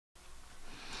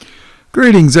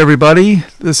Greetings, everybody.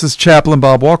 This is Chaplain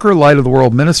Bob Walker, Light of the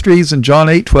World Ministries. In John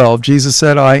 8:12, Jesus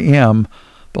said, I am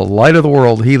the light of the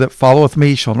world. He that followeth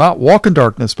me shall not walk in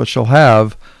darkness, but shall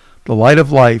have the light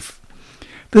of life.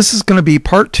 This is going to be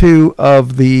part 2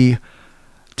 of the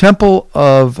Temple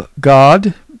of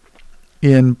God.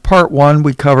 In part 1,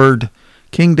 we covered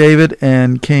King David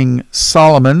and King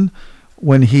Solomon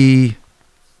when he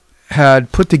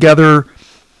had put together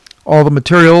all the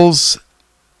materials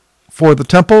for the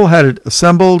temple, had it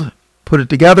assembled, put it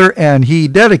together, and he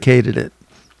dedicated it.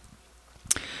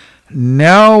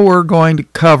 Now we're going to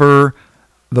cover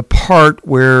the part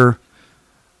where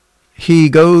he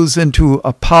goes into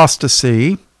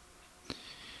apostasy,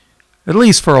 at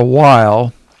least for a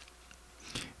while,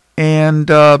 and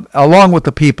along with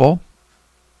the people.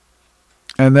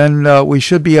 And then we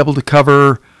should be able to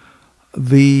cover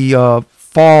the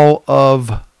fall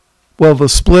of, the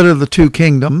split of the two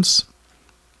kingdoms,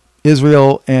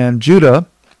 Israel and Judah,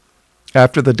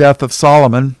 after the death of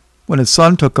Solomon, when his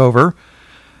son took over.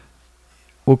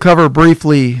 We'll cover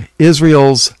briefly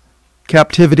Israel's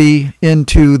captivity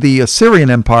into the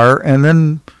Assyrian Empire, and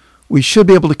then we should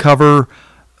be able to cover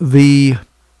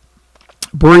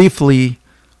briefly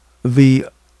the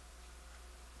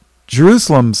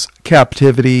Jerusalem's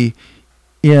captivity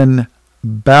in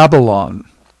Babylon.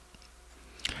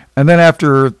 And then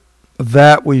after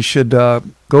that, we should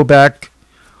go back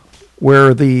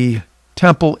where the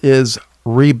temple is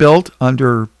rebuilt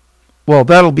under,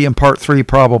 that'll be in part 3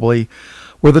 probably,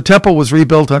 where the temple was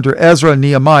rebuilt under Ezra and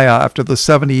Nehemiah after the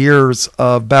 70 years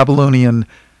of Babylonian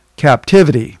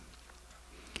captivity.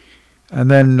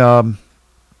 And then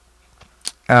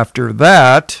after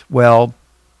that,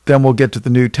 then we'll get to the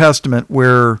New Testament,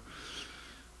 where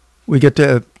we get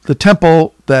to the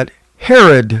temple that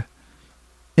Herod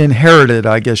inherited,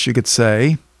 I guess you could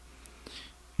say.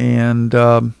 And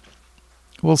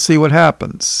we'll see what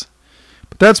happens.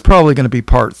 But that's probably going to be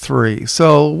part 3.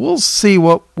 So we'll see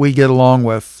what we get along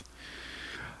with.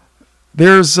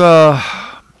 I'm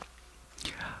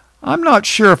not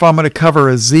sure if I'm going to cover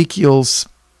Ezekiel's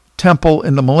temple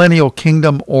in the millennial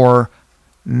kingdom or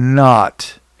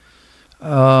not.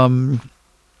 I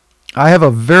have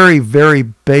a very, very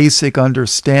basic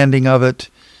understanding of it.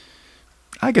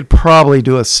 I could probably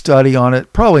do a study on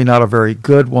it. Probably not a very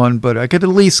good one, but I could at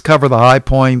least cover the high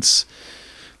points.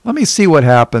 Let me see what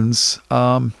happens.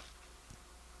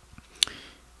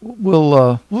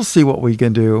 We'll see what we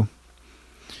can do.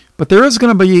 But there is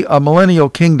going to be a millennial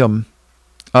kingdom,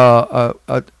 a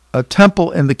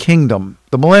temple in the kingdom,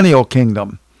 the millennial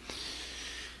kingdom.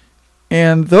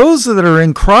 And those that are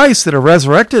in Christ that are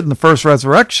resurrected in the first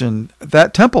resurrection,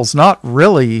 that temple's not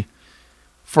really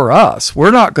for us.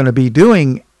 We're not going to be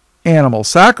doing animal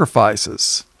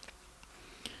sacrifices.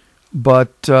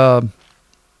 But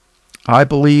I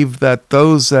believe that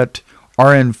those that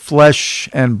are in flesh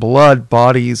and blood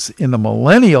bodies in the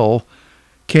millennial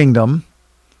kingdom,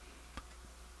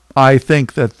 I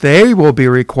think that they will be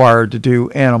required to do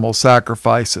animal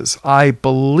sacrifices. I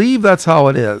believe that's how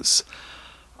it is.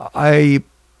 I'm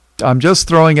just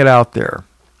throwing it out there.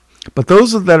 But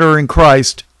those that are in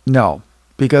Christ, no,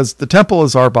 because the temple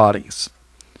is our bodies.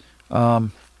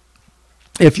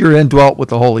 If you're indwelt with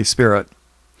the Holy Spirit.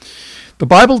 The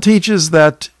Bible teaches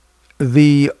that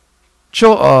the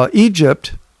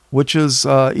Egypt, which is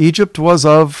Egypt was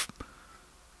of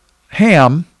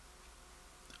Ham.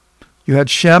 You had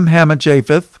Shem, Ham, and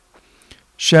Japheth.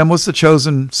 Shem was the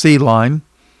chosen seed line.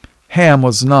 Ham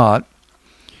was not.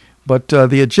 But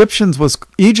the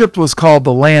Egypt was called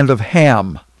the land of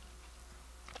Ham.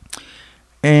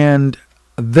 And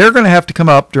they're going to have to come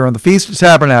up during the Feast of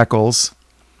Tabernacles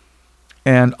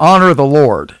and honor the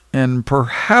Lord. And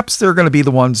perhaps they're going to be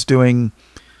the ones doing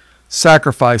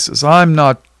sacrifices. I'm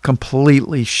not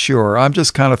completely sure. I'm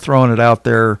just kind of throwing it out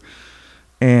there.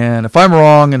 And if I'm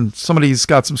wrong and somebody's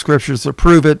got some scriptures to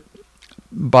prove it,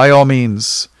 by all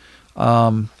means.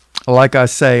 Like I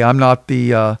say, I'm not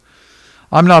the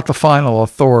final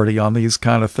authority on these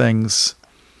kind of things.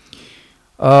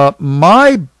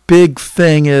 My big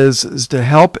thing is to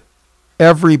help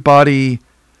everybody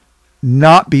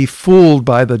not be fooled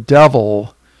by the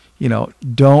devil.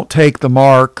 Don't take the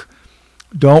mark.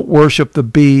 Don't worship the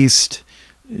beast.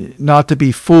 Not to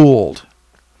be fooled.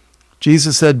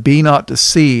 Jesus said, be not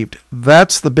deceived.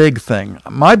 That's the big thing.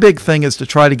 My big thing is to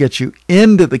try to get you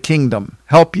into the kingdom.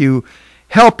 Help you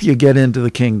get into the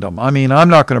kingdom. I mean, I'm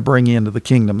not going to bring you into the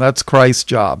kingdom. That's Christ's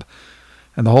job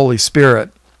and the Holy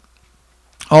Spirit.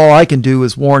 All I can do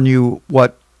is warn you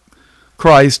what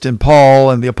Christ and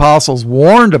Paul and the apostles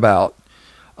warned about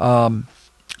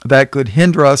that could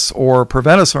hinder us or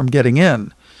prevent us from getting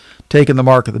in. Taking the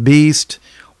mark of the beast,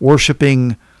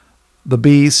 worshiping the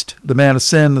beast, the man of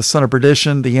sin, the son of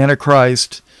perdition, the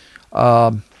Antichrist.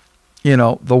 The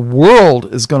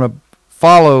world is going to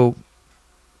follow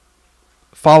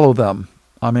them.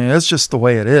 I mean, it's just the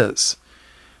way it is.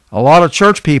 A lot of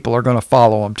church people are going to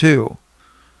follow them too.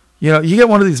 You get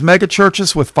one of these mega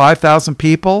churches with 5,000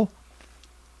 people.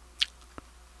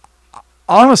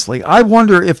 Honestly, I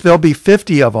wonder if there'll be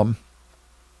 50 of them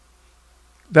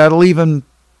that'll even,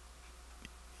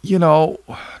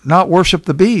 not worship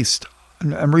the beast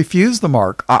and refuse the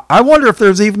mark. I wonder if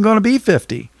there's even going to be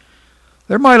 50.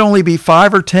 There might only be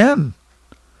 5 or 10.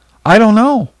 I don't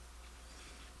know.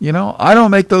 I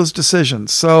don't make those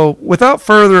decisions. So without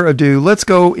further ado, let's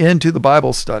go into the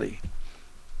Bible study.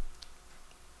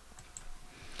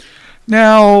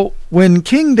 Now, when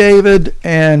King David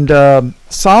and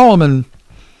Solomon,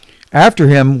 after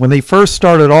him, when they first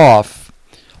started off,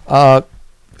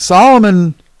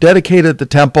 Solomon dedicated the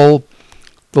temple.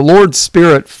 The Lord's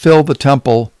Spirit filled the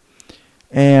temple.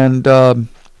 And,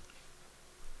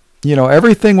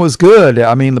 everything was good.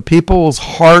 I mean, the people's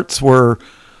hearts were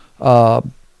to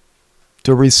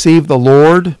receive the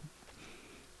Lord.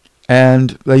 And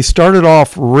they started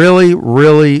off really,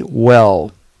 really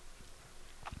well.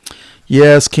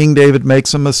 Yes, King David makes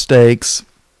some mistakes.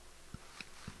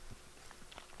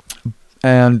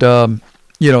 And,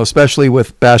 especially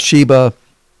with Bathsheba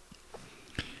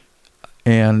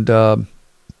and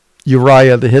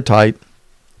Uriah the Hittite,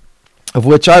 of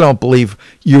which I don't believe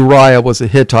Uriah was a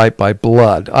Hittite by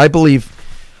blood. I believe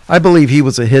he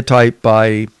was a Hittite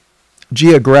by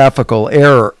geographical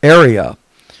area.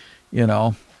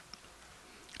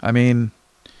 I mean,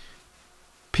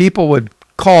 people would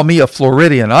call me a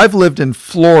Floridian. I've lived in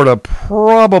Florida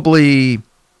probably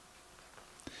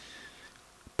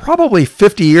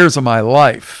 50 years of my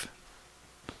life.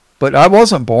 But I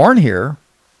wasn't born here.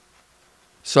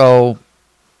 So,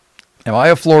 am I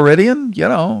a Floridian?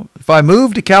 If I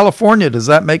moved to California, does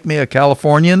that make me a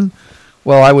Californian?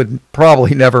 Well, I would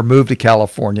probably never move to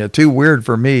California. Too weird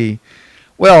for me.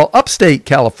 Well, upstate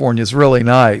California is really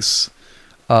nice.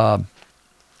 And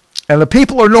the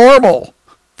people are normal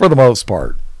for the most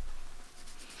part.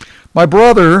 My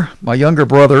younger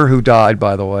brother, who died,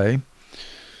 by the way,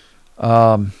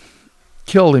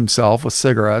 killed himself with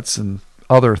cigarettes and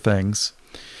other things.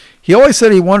 He always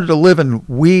said he wanted to live in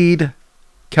Weed,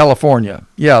 California.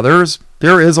 Yeah, there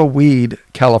is a Weed,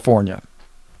 California.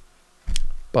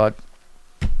 But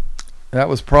that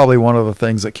was probably one of the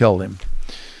things that killed him.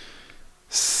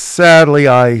 Sadly,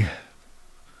 I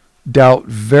doubt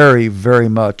very, very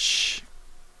much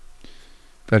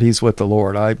that he's with the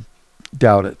Lord. I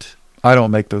doubt it. I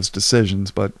don't make those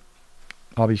decisions, but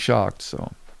I'll be shocked.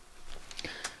 So,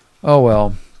 oh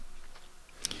well.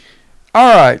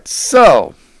 All right,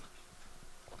 so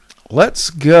let's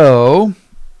go.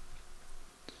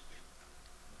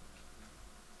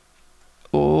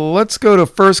 Let's go to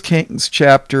 1 Kings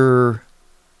chapter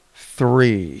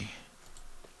 3.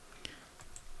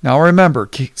 Now remember,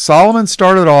 Solomon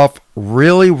started off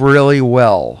really, really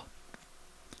well.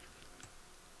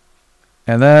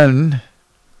 And then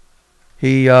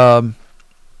he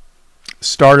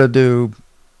started to,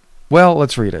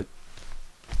 let's read it.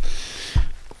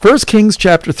 1 Kings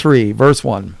chapter 3, verse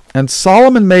 1. And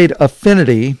Solomon made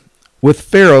affinity with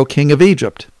Pharaoh, king of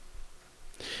Egypt.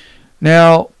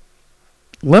 Now,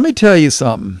 let me tell you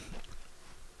something.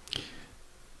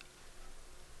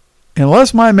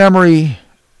 Unless my memory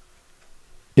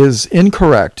is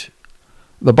incorrect,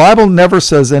 the Bible never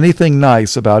says anything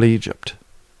nice about Egypt.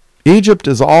 Egypt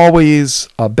is always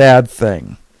a bad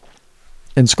thing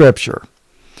in Scripture.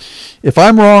 If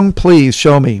I'm wrong, please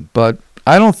show me, but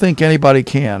I don't think anybody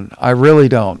can. I really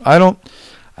don't. I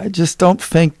just don't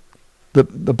think the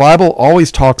Bible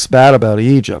always talks bad about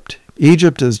Egypt.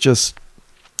 Egypt is just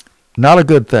not a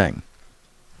good thing.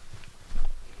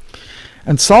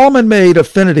 And Solomon made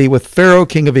affinity with Pharaoh,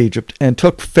 king of Egypt, and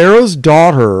took Pharaoh's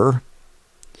daughter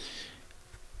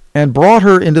and brought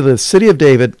her into the city of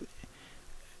David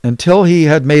until he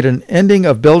had made an ending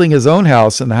of building his own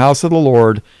house and the house of the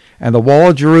Lord and the wall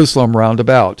of Jerusalem round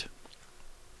about.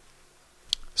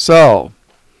 So,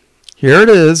 here it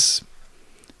is.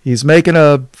 He's making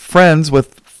friends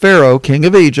with Pharaoh, king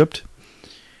of Egypt,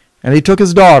 and he took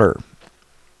his daughter.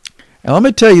 And let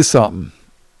me tell you something.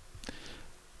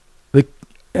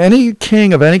 Any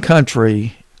king of any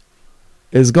country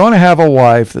is going to have a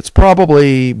wife that's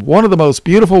probably one of the most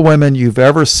beautiful women you've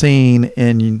ever seen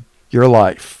in your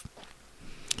life.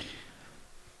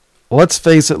 Let's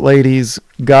face it, ladies,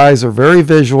 guys are very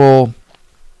visual,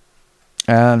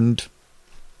 and,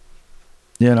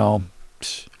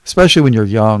 especially when you're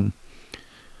young,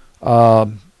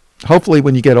 hopefully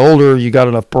when you get older, you got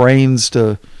enough brains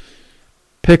to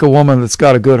pick a woman that's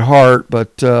got a good heart,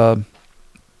 but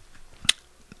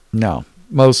no,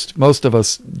 most of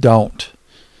us don't.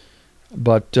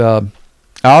 But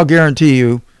I'll guarantee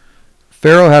you,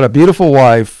 Pharaoh had a beautiful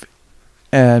wife,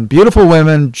 and beautiful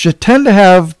women tend to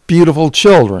have beautiful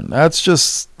children. That's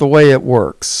just the way it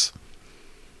works.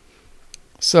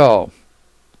 So,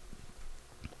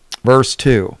 verse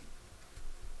 2.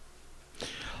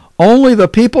 Only the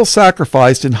people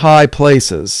sacrificed in high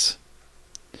places,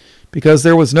 because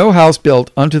there was no house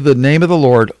built unto the name of the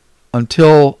Lord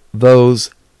until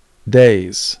those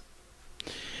days.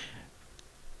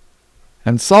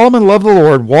 And Solomon loved the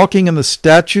Lord, walking in the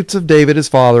statutes of David his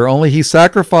father, only he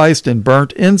sacrificed and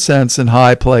burnt incense in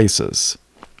high places.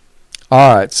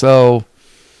 All right, so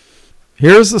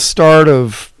here's the start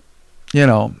of,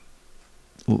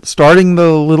 starting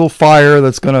the little fire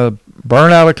that's going to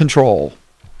burn out of control.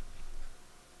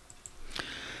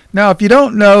 Now, if you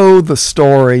don't know the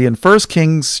story, in 1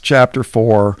 Kings chapter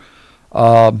 4,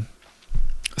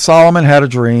 Solomon had a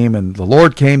dream, and the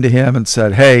Lord came to him and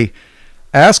said, hey,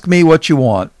 ask me what you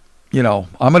want. I'm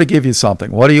going to give you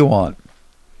something. What do you want?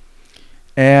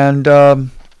 And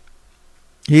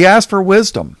he asked for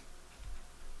wisdom.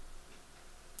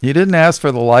 He didn't ask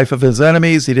for the life of his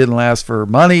enemies. He didn't ask for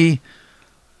money,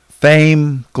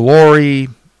 fame, glory.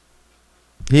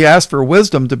 He asked for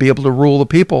wisdom to be able to rule the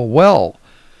people well.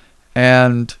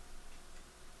 And,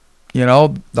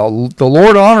 the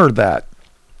Lord honored that.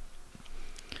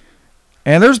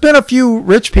 And there's been a few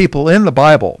rich people in the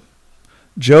Bible.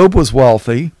 Job was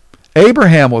wealthy.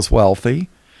 Abraham was wealthy.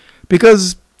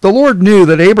 Because the Lord knew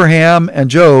that Abraham and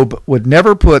Job would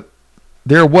never put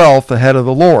their wealth ahead of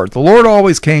the Lord. The Lord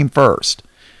always came first.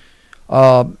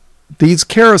 These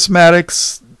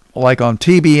charismatics, like on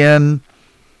TBN,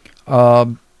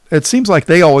 it seems like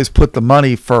they always put the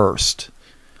money first.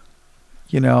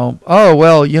 You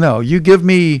give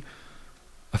me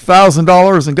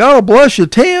 $1,000 and God will bless you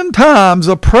 10 times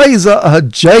the praise of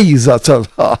Jesus.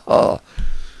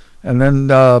 And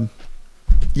then,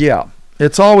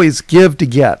 it's always give to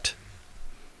get.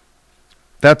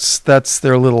 That's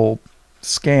their little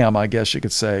scam, I guess you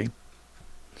could say.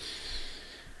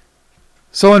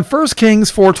 So in 1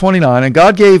 Kings 4:29, and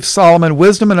God gave Solomon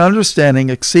wisdom and understanding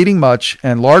exceeding much,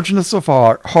 and largeness of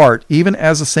heart, even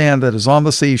as the sand that is on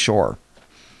the seashore.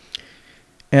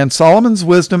 And Solomon's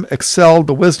wisdom excelled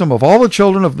the wisdom of all the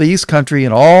children of the east country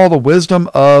and all the wisdom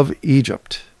of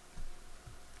Egypt.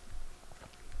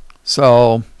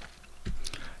 So,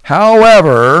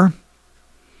 however,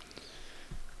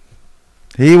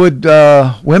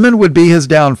 women would be his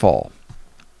downfall.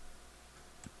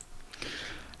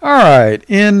 All right,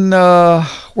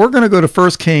 we're going to go to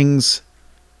 1 Kings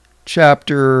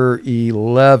chapter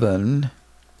 11,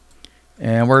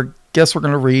 and we're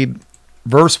going to read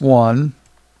verse 1.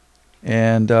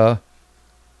 And, all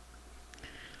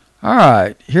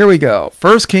right, here we go.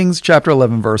 1 Kings chapter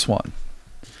 11, verse 1.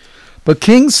 But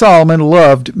King Solomon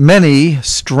loved many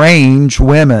strange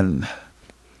women.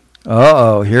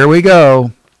 Here we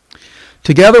go.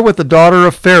 Together with the daughter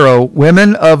of Pharaoh,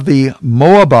 women of the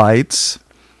Moabites,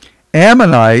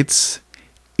 Ammonites,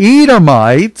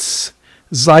 Edomites,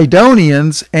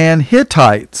 Zidonians, and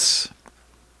Hittites.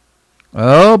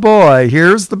 Oh boy,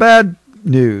 here's the bad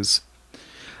news.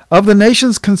 Of the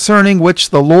nations concerning which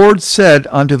the Lord said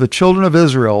unto the children of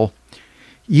Israel,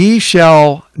 Ye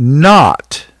shall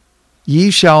not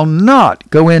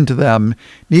go into them,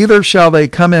 neither shall they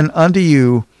come in unto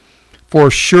you, for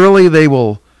surely they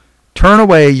will turn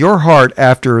away your heart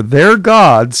after their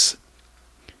gods.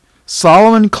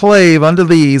 Solomon clave unto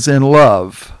these in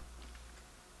love.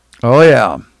 Oh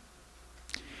yeah.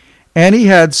 And he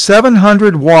had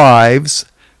 700 wives,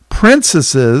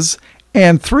 princesses,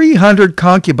 and 300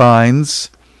 concubines,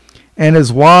 and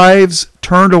his wives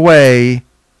turned away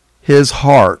his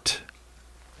heart.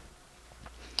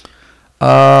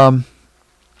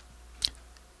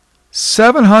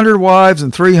 700 wives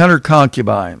and 300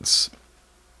 concubines.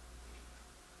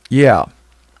 Yeah.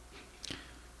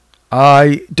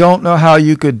 I don't know how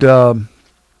you could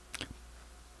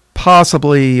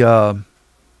possibly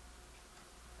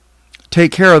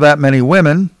take care of that many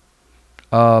women.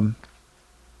 I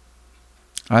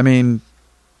mean,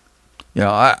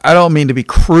 I don't mean to be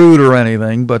crude or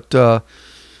anything, but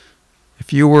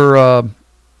if you were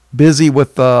busy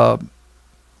with,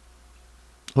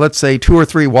 let's say, 2 or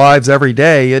 3 wives every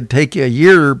day, it'd take you a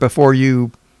year before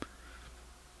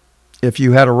if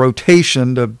you had a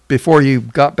rotation, before you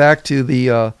got back to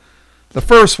the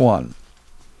first one.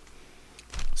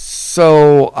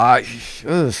 So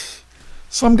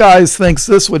Some guys thinks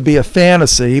this would be a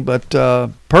fantasy, but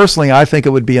personally I think it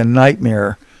would be a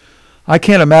nightmare. I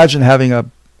can't imagine having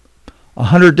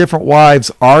 100 different wives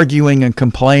arguing and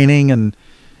complaining and,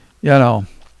 oh,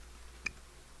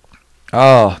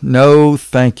 no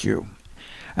thank you.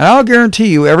 And I'll guarantee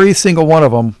you every single one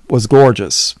of them was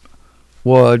gorgeous.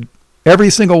 Every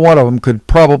single one of them could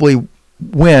probably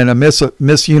win a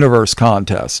Miss Universe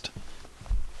contest.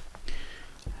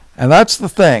 And that's the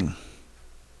thing.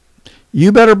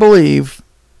 You better believe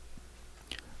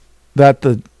that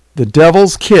the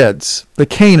devil's kids, the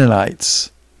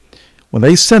Canaanites, when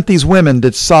they sent these women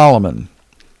to Solomon,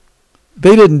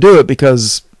 they didn't do it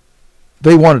because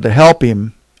they wanted to help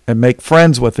him and make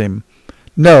friends with him.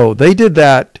 No, they did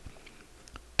that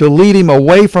to lead him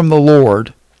away from the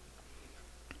Lord.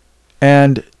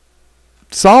 And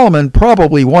Solomon,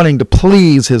 probably wanting to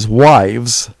please his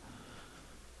wives,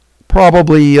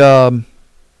 probably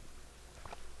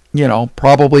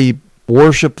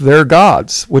worshipped their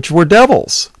gods, which were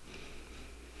devils.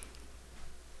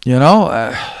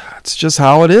 It's just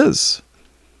how it is.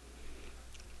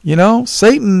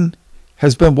 Satan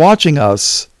has been watching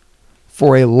us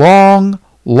for a long,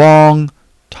 long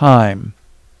time.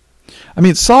 I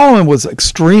mean, Solomon was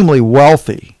extremely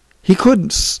wealthy.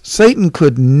 Satan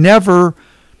could never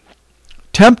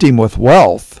tempt him with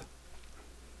wealth.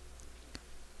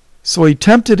 So he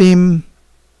tempted him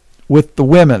with the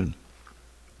women.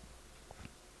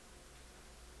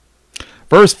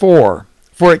 Verse 4,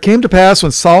 for it came to pass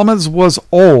when Solomon was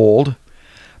old,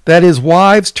 that his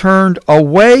wives turned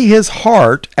away his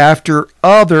heart after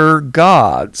other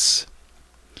gods.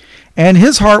 And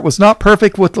his heart was not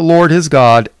perfect with the Lord his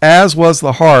God, as was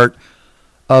the heart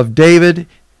of David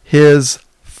his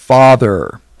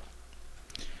father.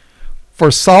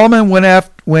 For Solomon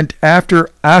went after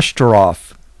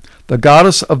Ashtoreth, the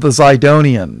goddess of the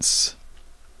Zidonians.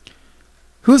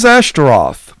 Who's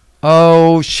Ashtoreth?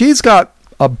 Oh, she's got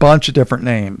a bunch of different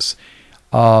names.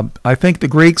 I think the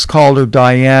Greeks called her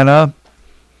Diana.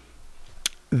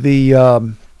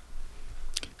 The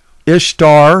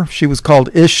Ishtar, she was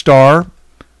called Ishtar.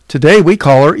 Today we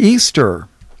call her Easter.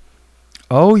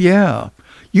 Oh yeah.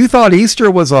 You thought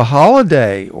Easter was a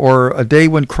holiday or a day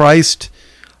when Christ,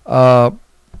 the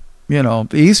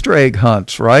Easter egg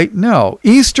hunts, right? No.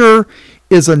 Easter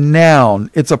is a noun.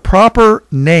 It's a proper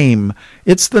name.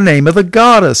 It's the name of the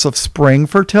goddess of spring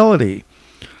fertility.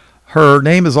 Her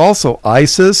name is also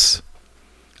Isis.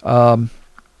 She's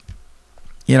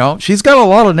got a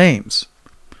lot of names.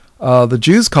 The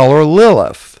Jews call her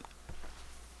Lilith,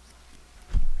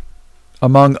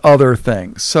 among other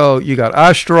things. So you got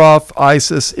Ashtoreth,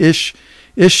 Isis,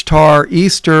 Ishtar,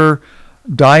 Easter,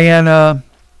 Diana.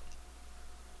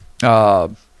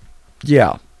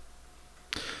 Yeah.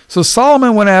 So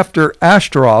Solomon went after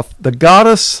Ashtoreth, the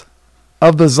goddess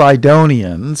of the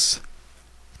Zidonians,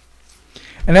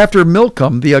 and after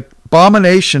Milcom, the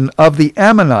abomination of the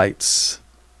Ammonites.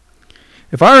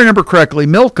 If I remember correctly,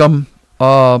 Milcom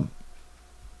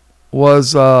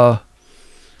was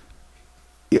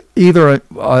either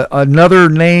another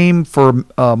name for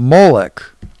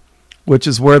Moloch, which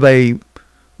is where they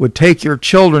would take your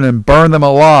children and burn them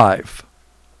alive,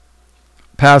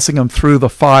 passing them through the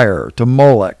fire to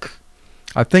Moloch.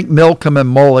 I think Milcom and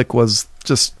Moloch was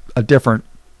just a different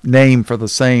name for the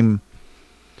same,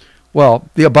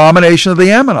 the abomination of the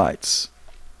Ammonites.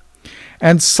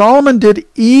 And Solomon did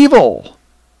evil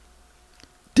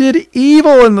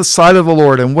in the sight of the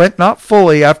Lord, and went not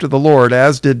fully after the Lord,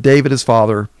 as did David his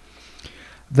father.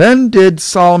 Then did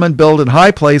Solomon build an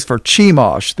high place for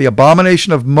Chemosh, the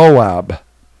abomination of Moab,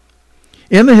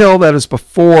 in the hill that is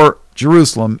before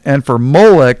Jerusalem, and for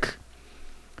Moloch,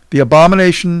 the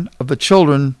abomination of the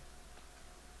children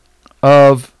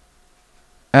of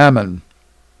Ammon.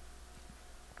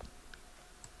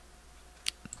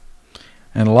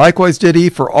 And likewise did he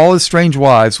for all his strange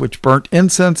wives, which burnt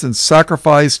incense and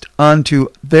sacrificed unto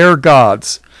their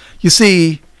gods. You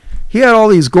see, he had all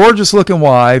these gorgeous-looking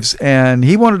wives, and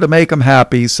he wanted to make them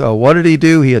happy, so what did he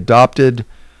do? He adopted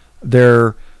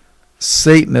their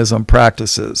Satanism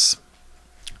practices.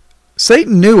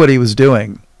 Satan knew what he was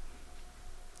doing.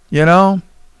 He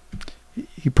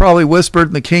probably whispered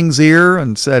in the king's ear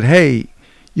and said, hey,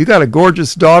 you got a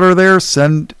gorgeous daughter there?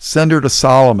 Send her to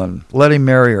Solomon. Let him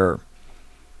marry her.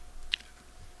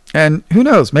 And who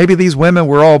knows, maybe these women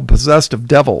were all possessed of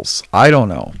devils. I don't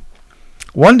know.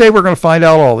 One day we're going to find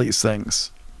out all these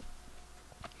things.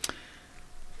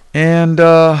 And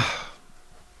I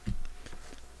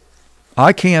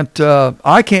can't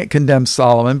condemn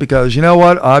Solomon, because you know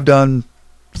what? I've done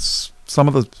some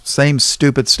of the same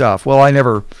stupid stuff. Well, I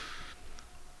never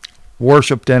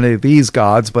worshipped any of these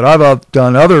gods, but I've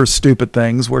done other stupid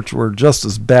things which were just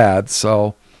as bad.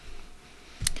 So,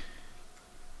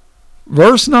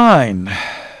 verse 9.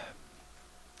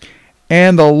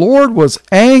 And the Lord was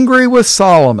angry with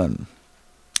Solomon.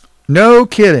 No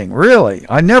kidding, really.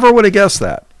 I never would have guessed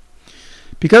that.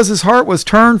 Because his heart was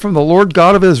turned from the Lord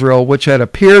God of Israel, which had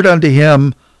appeared unto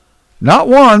him not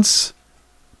once,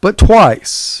 but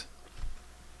twice.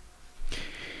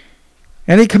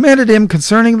 And he commanded him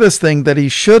concerning this thing, that he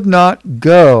should not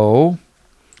go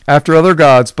after other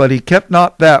gods, but he kept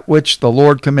not that which the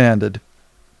Lord commanded.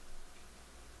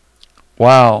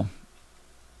 Wow.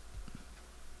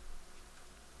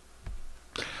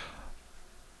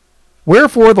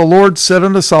 Wherefore the Lord said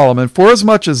unto Solomon,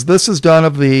 Forasmuch as this is done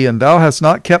of thee, and thou hast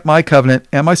not kept my covenant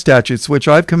and my statutes, which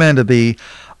I have commanded thee,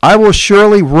 I will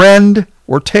surely rend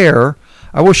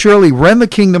I will surely rend the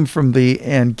kingdom from thee,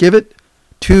 and give it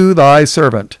to thy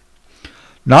servant.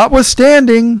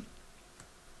 Notwithstanding,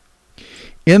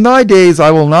 in thy days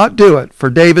I will not do it for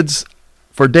David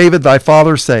thy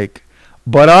father's sake,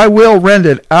 but I will rend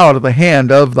it out of the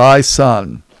hand of thy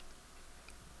son.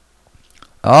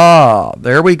 Ah,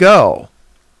 there we go.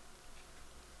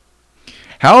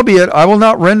 Howbeit, I will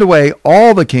not rend away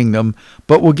all the kingdom,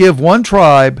 but will give one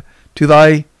tribe to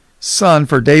thy son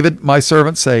for David my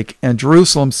servant's sake, and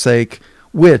Jerusalem's sake,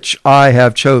 which I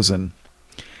have chosen.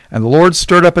 And the Lord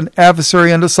stirred up an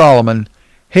adversary unto Solomon,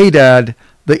 Hadad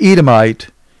the Edomite.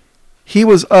 He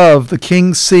was of the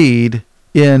king's seed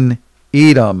in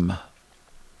Edom.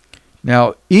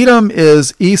 Now, Edom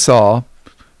is Esau,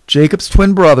 Jacob's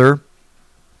twin brother.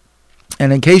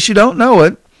 And in case you don't know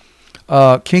it,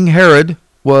 King Herod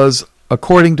was,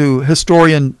 according to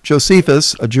historian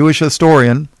Josephus, a Jewish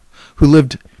historian who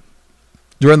lived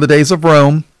during the days of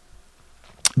Rome,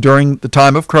 during the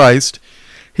time of Christ,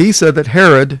 he said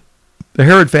that the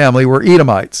Herod family were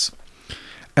Edomites.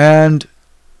 And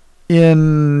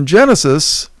in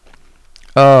Genesis,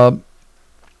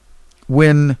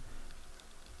 when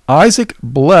Isaac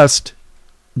blessed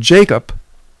Jacob,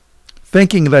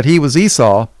 thinking that he was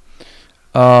Esau,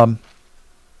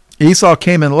 Esau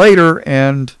came in later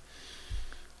and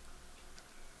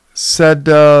said,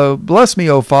 bless me,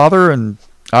 O father. And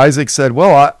Isaac said,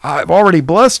 well, I've already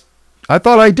blessed. I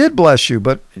thought I did bless you,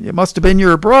 but it must have been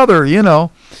your brother, you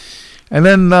know. And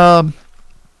then,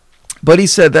 but he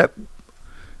said that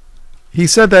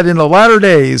in the latter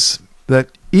days that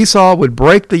Esau would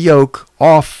break the yoke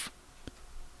off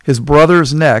his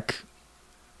brother's neck.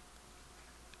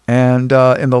 And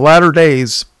in the latter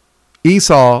days,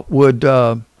 Esau would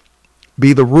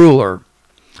be the ruler.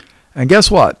 And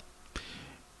guess what?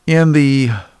 In the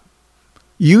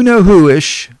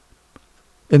you-know-who-ish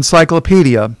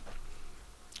encyclopedia,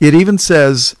 it even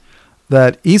says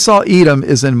that Esau-Edom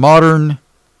is in modern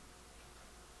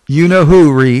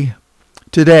you-know-who-ry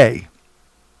today.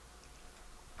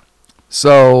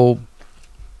 So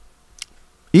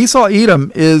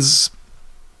Esau-Edom is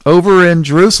over in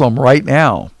Jerusalem right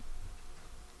now.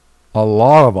 A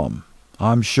lot of them,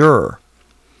 I'm sure.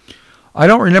 I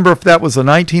don't remember if that was the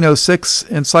 1906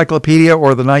 encyclopedia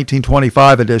or the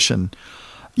 1925 edition.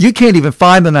 You can't even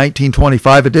find the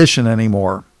 1925 edition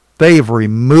anymore. They've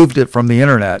removed it from the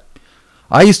internet.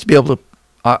 I used to be able to,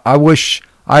 I wish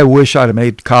I'd have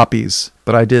made copies,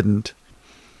 but I didn't.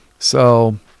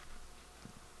 So,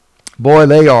 boy,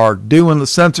 they are doing the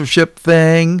censorship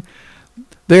thing.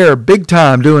 They're big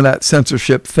time doing that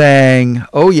censorship thing.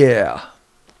 Oh, yeah.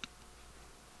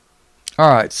 All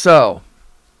right, so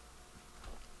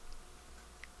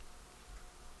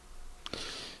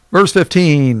verse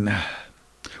 15.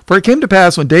 For it came to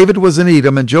pass when David was in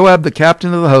Edom, and Joab the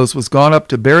captain of the host was gone up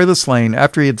to bury the slain,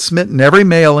 after he had smitten every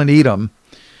male in Edom.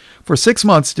 For 6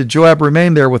 months did Joab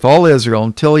remain there with all Israel,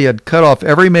 until he had cut off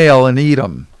every male in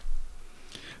Edom.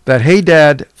 That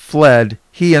Hadad fled,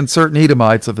 he and certain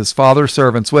Edomites of his father's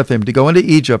servants with him, to go into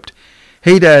Egypt,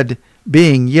 Hadad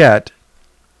being yet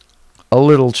a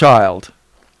little child.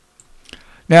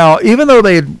 Now, even though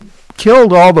they had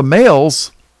killed all the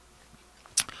males,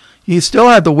 you still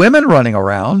had the women running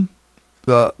around,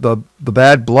 the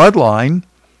bad bloodline.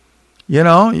 You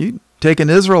know, you take an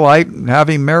Israelite and have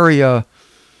him marry a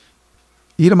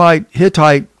Edomite,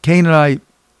 Hittite, Canaanite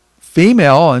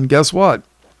female, and guess what?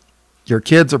 Your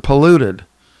kids are polluted.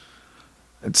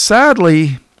 And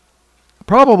sadly,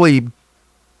 probably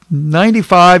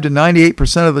 95 to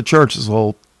 98% of the churches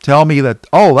will tell me that,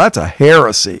 oh, that's a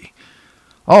heresy.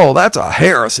 Oh, that's a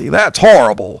heresy. That's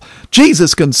horrible.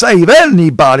 Jesus can save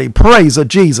anybody. Praise of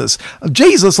Jesus.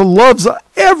 Jesus loves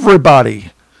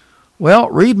everybody. Well,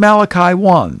 read Malachi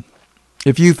 1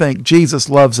 if you think Jesus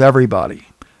loves everybody.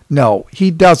 No,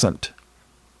 he doesn't.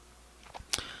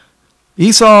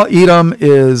 Esau, Edom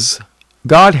is,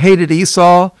 God hated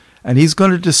Esau, and he's going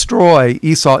to destroy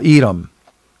Esau, Edom.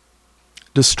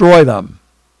 Destroy them.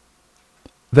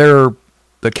 They're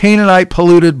the Canaanite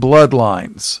polluted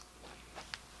bloodlines.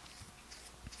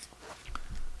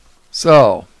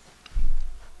 So,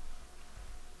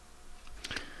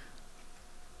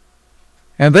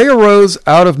 and they arose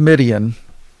out of Midian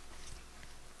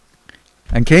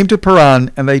and came to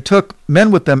Paran, and they took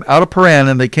men with them out of Paran,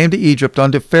 and they came to Egypt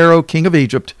unto Pharaoh king of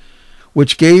Egypt,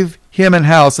 which gave him an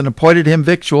house, and appointed him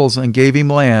victuals, and gave him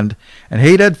land. And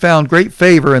Hadad found great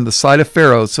favor in the sight of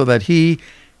Pharaoh, so that he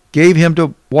gave him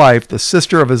to wife the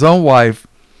sister of his own wife,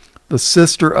 the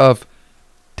sister of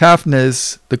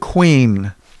Taphnes the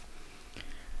queen.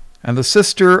 And the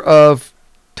sister of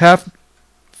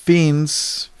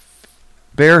Taphanes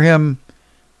bare him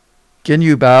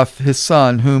Genubath his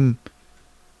son, whom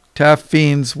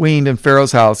Taphanes weaned in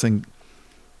Pharaoh's house, and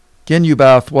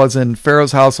Genubath was in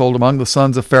Pharaoh's household among the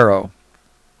sons of Pharaoh.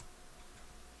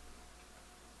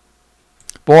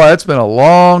 Boy, it's been a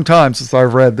long time since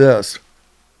I've read this.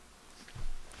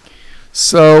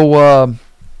 So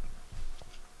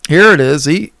here it is.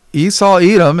 Esau,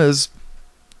 Edom is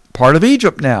part of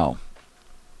Egypt now.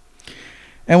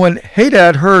 And when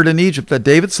Hadad heard in Egypt that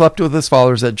David slept with his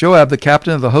fathers, that Joab, the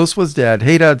captain of the host, was dead,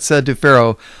 Hadad said to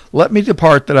Pharaoh, Let me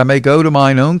depart, that I may go to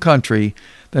mine own country.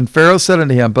 Then Pharaoh said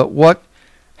unto him, But what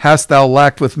hast thou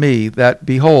lacked with me, that,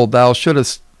 behold, thou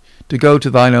shouldest to go to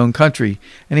thine own country?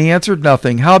 And he answered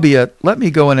nothing. Howbeit, let me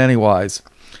go in any wise.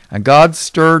 And God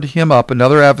stirred him up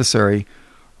another adversary,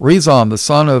 Rezon, the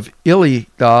son of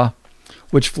Elidah,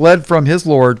 which fled from his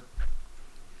lord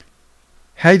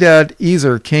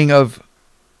Hadad-ezer, king of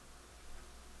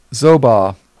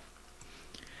Zobah.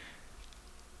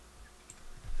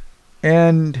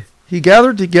 And he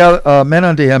gathered together men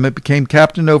unto him, and became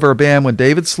captain over a band when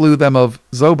David slew them of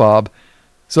Zobab.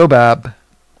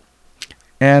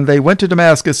 And they went to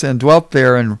Damascus, and dwelt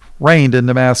there, and reigned in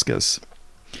Damascus.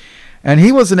 And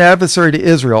he was an adversary to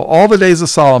Israel all the days of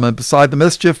Solomon, beside the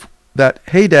mischief that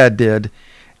Hadad did,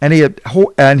 and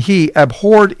he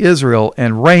abhorred Israel,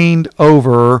 and reigned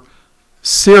over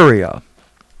Syria.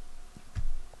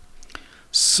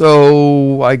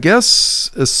 So I guess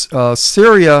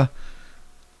Syria,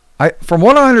 from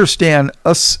what I understand,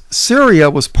 Syria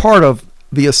was part of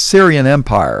the Assyrian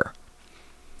Empire.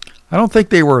 I don't think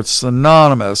they were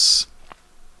synonymous.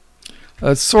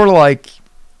 It's sort of like,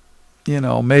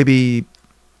 maybe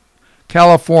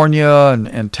California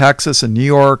and Texas and New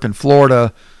York and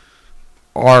Florida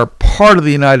are part of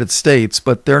the United States,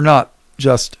 but they're not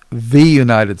just the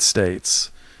United States.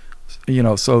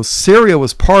 So Syria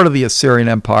was part of the Assyrian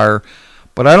Empire,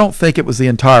 but I don't think it was the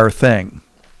entire thing.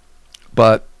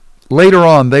 But later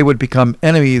on, they would become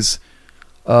enemies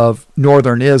of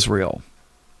northern Israel.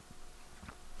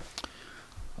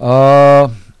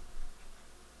 All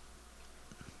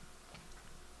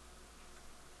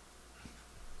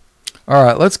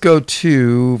right, let's go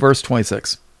to verse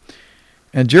 26.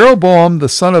 And Jeroboam, the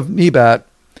son of Nebat,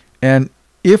 an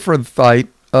Ephrathite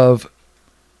of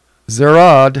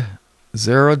Zeradah,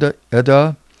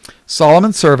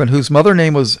 Solomon's servant, whose mother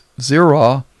name was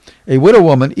Zerah, a widow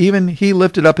woman, even he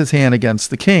lifted up his hand against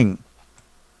the king.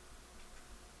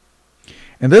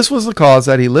 And this was the cause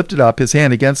that he lifted up his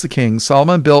hand against the king.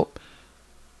 Solomon built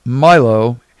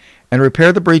Milo, and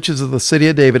repaired the breaches of the city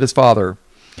of David his father.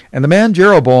 And the man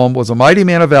Jeroboam was a mighty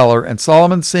man of valor, and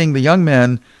Solomon, seeing the young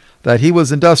men that he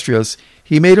was industrious,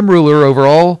 he made him ruler over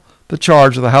all the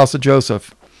charge of the house of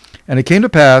Joseph. And it came to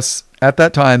pass at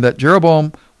that time that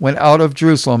Jeroboam went out of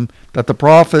Jerusalem, that the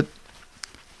prophet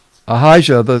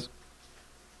Ahijah the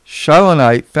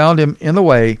Shilonite found him in the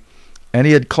way, and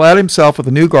he had clad himself with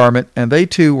a new garment, and they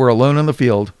two were alone in the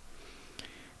field.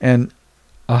 And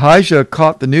Ahijah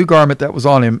caught the new garment that was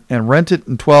on him, and rent it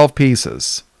in 12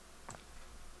 pieces.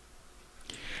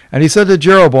 And he said to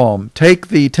Jeroboam, Take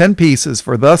thee 10 pieces,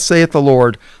 for thus saith the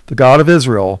Lord, the God of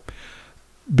Israel,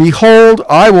 Behold,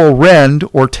 I will rend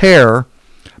or tear.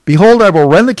 Behold, I will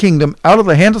rend the kingdom out of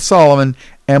the hand of Solomon,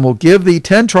 and will give thee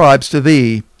 10 tribes to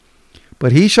thee.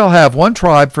 But he shall have 1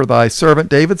 tribe for thy servant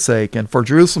David's sake, and for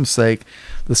Jerusalem's sake,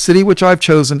 the city which I have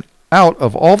chosen out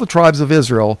of all the tribes of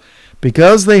Israel,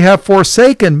 because they have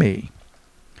forsaken me.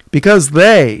 Because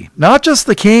they, not just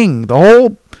the king,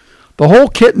 the whole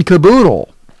kit and caboodle,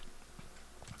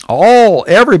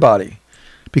 everybody,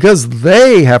 because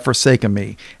they have forsaken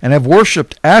me, and have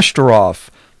worshipped Ashtoreth,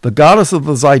 the goddess of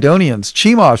the Zidonians,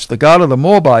 Chemosh, the god of the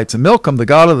Moabites, and Milcom, the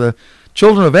god of the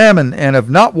children of Ammon, and have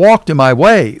not walked in my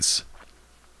ways,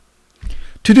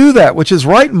 to do that which is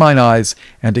right in mine eyes,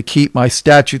 and to keep my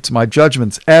statutes, my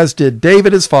judgments, as did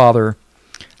David his father.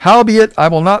 Howbeit, I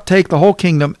will not take the whole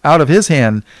kingdom out of his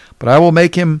hand, but I will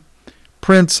make him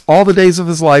prince all the days of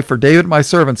his life for David my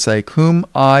servant's sake, whom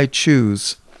I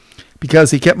choose, because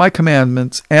he kept my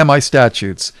commandments and my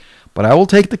statutes. But I will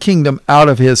take the kingdom out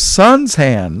of his son's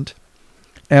hand,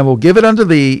 and will give it unto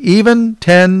thee, even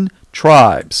 10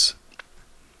 tribes.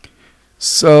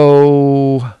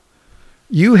 So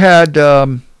you had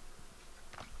the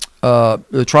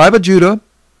tribe of Judah,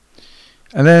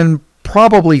 and then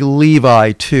probably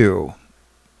Levi too.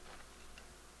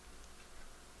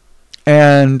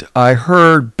 And I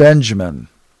heard Benjamin,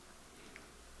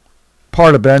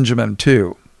 part of Benjamin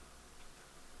too.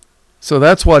 So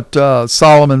that's what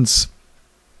Solomon's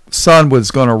son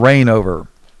was going to reign over.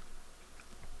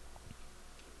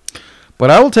 But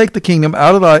I will take the kingdom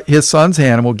out of his son's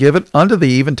hand, and will give it unto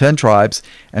thee, even 10 tribes.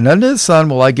 And unto his son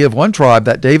will I give 1 tribe,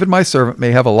 that David my servant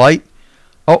may have a light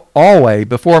always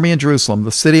before me in Jerusalem,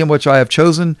 the city in which I have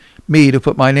chosen me to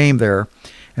put my name there.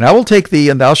 And I will take thee,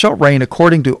 and thou shalt reign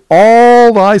according to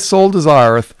all thy soul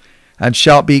desireth, and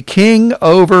shalt be king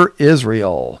over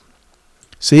Israel.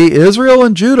 See, Israel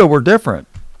and Judah were different.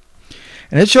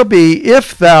 And it shall be,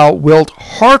 if thou wilt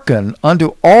hearken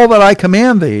unto all that I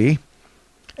command thee,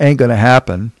 ain't going to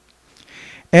happen,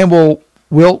 and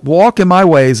wilt walk in my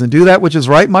ways, and do that which is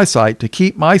right in my sight, to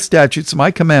keep my statutes and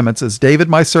my commandments, as David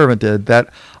my servant did, that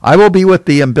I will be with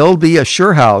thee, and build thee a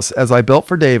sure house, as I built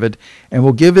for David, and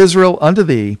will give Israel unto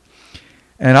thee.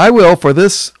 And I will for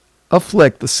this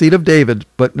afflict the seed of David,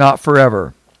 but not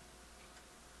forever.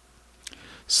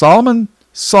 Solomon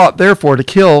sought therefore to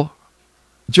kill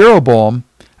Jeroboam,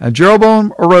 and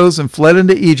Jeroboam arose and fled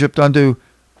into Egypt unto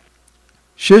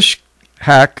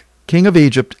Shishak, king of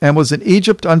Egypt, and was in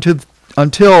Egypt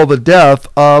until the death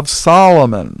of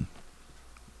Solomon.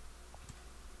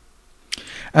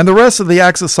 And the rest of the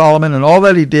acts of Solomon, and all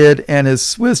that he did, and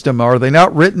his wisdom, are they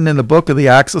not written in the book of the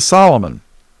acts of Solomon?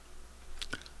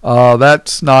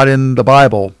 That's not in the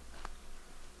Bible.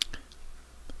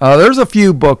 There's a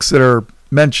few books that are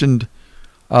mentioned.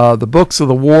 The books of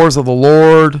the wars of the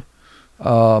Lord.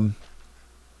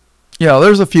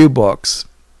 There's a few books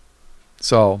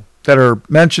that are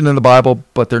mentioned in the Bible,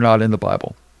 but they're not in the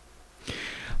Bible.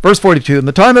 Verse 42, in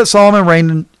the time that Solomon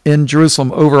reigned in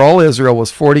Jerusalem over all Israel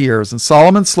was 40 years. And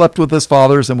Solomon slept with his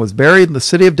fathers and was buried in the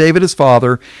city of David his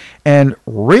father. And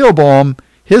Rehoboam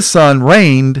his son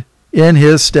reigned in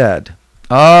his stead.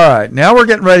 All right, now we're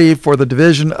getting ready for the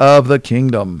division of the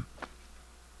kingdom.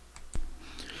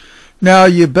 Now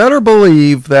you better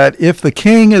believe that if the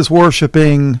king is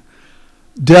worshiping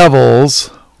devils,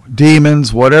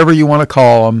 demons, whatever you want to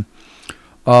call them,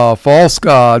 false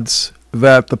gods,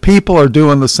 that the people are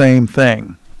doing the same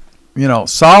thing.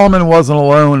 Solomon wasn't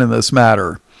alone in this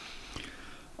matter.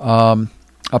 A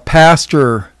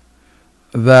pastor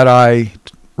that I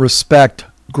respect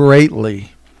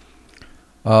greatly,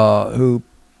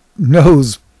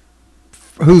 who's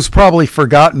probably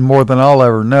forgotten more than I'll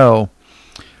ever know,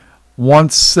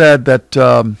 once said that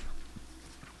the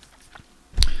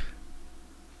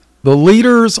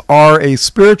leaders are a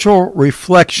spiritual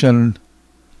reflection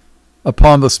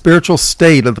upon the spiritual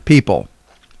state of the people.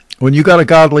 When you got a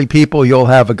godly people, you'll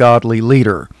have a godly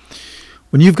leader.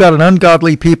 When you've got an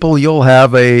ungodly people, you'll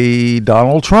have a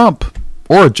Donald Trump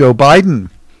or a Joe Biden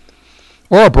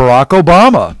or a Barack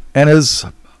Obama and his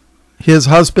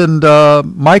husband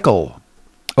Michael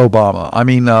Obama.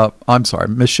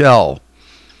 Michelle.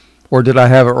 Or did I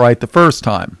have it right the first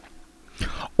time?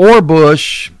 Or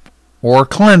Bush or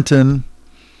Clinton.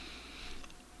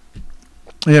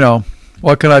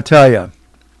 What can I tell you?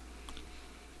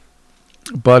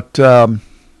 But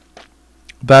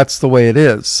that's the way it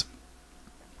is.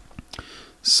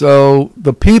 So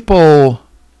the people,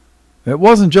 it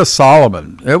wasn't just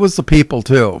Solomon. It was the people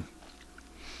too.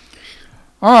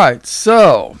 All right,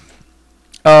 so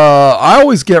I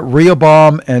always get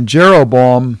Rehoboam and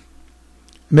Jeroboam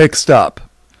mixed up.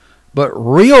 But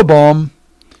Rehoboam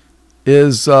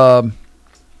is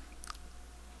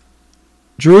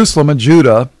Jerusalem and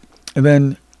Judah. And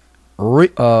then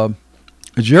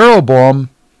Jeroboam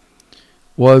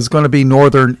was going to be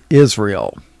northern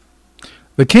Israel.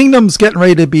 The kingdom's getting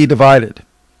ready to be divided.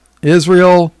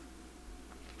 Israel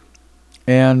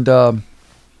and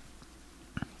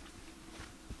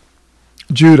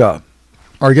Judah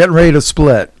are getting ready to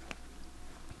split.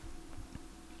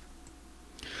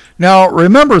 Now,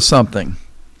 remember something.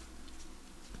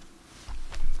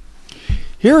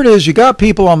 Here it is. You got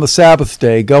people on the Sabbath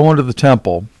day going to the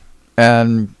temple.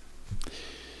 And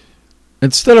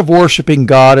instead of worshiping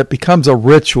God, it becomes a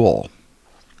ritual.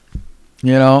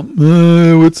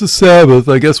 It's the Sabbath.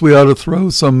 I guess we ought to throw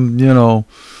some,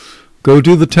 go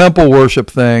do the temple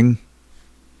worship thing.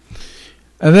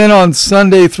 And then on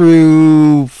Sunday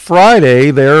through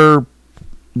Friday, they're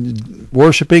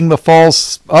worshiping the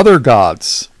false other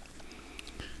gods.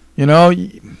 You know,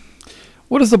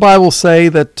 what does the Bible say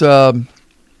that...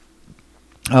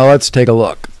 let's take a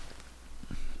look.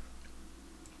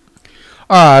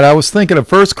 All right, I was thinking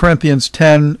of 1 Corinthians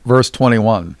 10, verse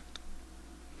 21.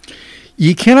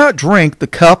 Ye cannot drink the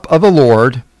cup of the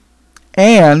Lord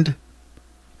and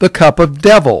the cup of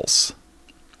devils.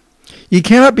 Ye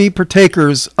cannot be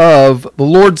partakers of the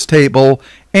Lord's table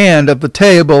and of the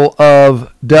table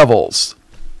of devils.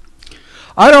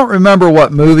 I don't remember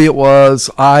what movie it was.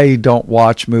 I don't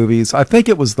watch movies. I think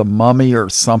it was The Mummy or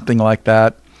something like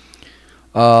that.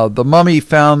 The Mummy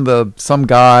found some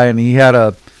guy, and he had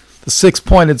the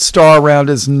six-pointed star around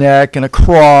his neck and a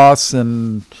cross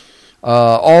and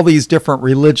all these different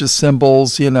religious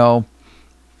symbols, you know.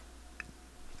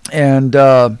 And,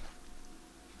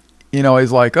 you know,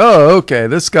 he's like, oh, okay,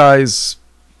 this guy's,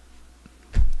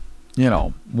 you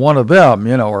know, one of them,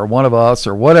 you know, or one of us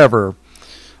or whatever.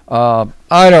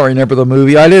 I don't remember the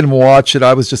movie. I didn't watch it.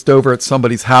 I was just over at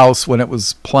somebody's house when it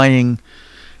was playing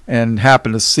and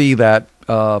happened to see that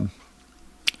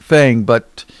thing.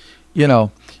 But, you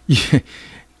know,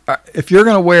 if you're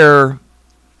going to wear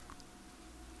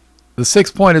the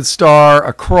six-pointed star,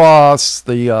 a cross,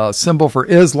 the symbol for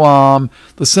Islam,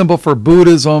 the symbol for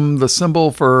Buddhism, the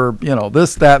symbol for, you know,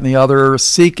 this, that, and the other,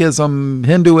 Sikhism,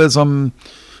 Hinduism,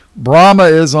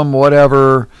 Brahmaism,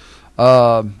 whatever,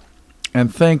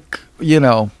 and think, you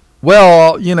know,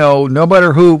 well, you know, no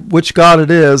matter which God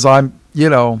it is, I'm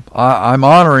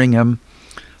honoring him.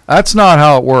 That's not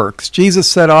how it works. Jesus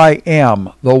said, I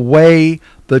am the way,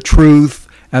 the truth,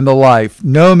 and the life.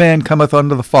 No man cometh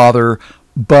unto the Father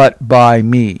but by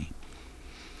me.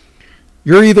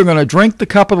 You're either going to drink the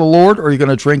cup of the Lord or you're going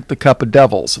to drink the cup of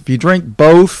devils. If you drink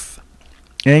both,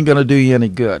 it ain't going to do you any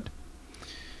good.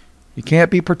 You can't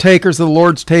be partakers of the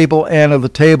Lord's table and of the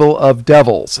table of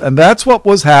devils. And that's what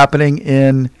was happening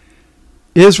in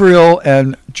Israel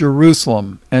and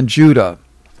Jerusalem and Judah.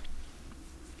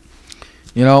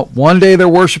 You know, one day they're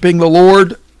worshiping the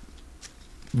Lord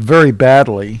very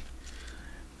badly,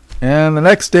 and the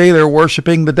next day they're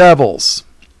worshiping the devils.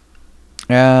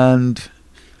 And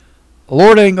the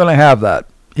Lord ain't going to have that.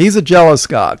 He's a jealous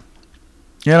God.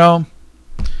 You know,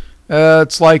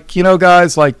 it's like, you know,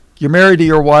 guys, like you're married to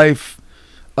your wife.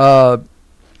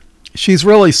 She's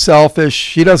really selfish.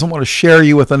 She doesn't want to share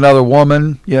you with another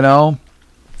woman, you know,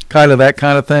 kind of that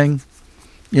kind of thing.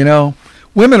 You know,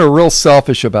 women are real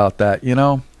selfish about that, you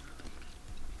know.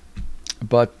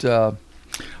 But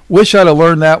wish I'd have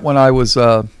learned that when I was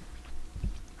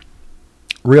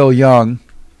real young,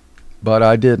 but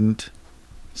I didn't.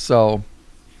 So,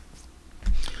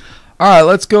 all right,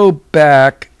 let's go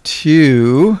back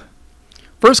to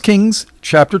 1 Kings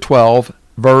chapter 12,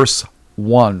 verse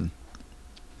 1.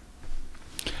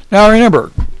 Now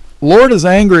remember, Lord is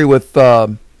angry with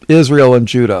Israel and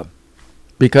Judah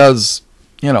because,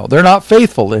 you know, they're not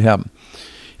faithful to him.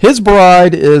 His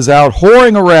bride is out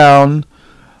whoring around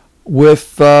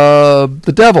with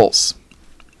the devils,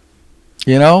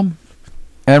 you know.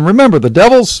 And remember, the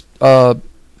devils,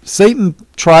 Satan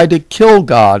tried to kill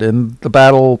God in the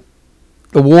battle,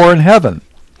 the war in heaven.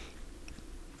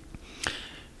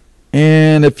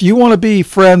 And if you want to be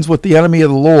friends with the enemy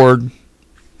of the Lord,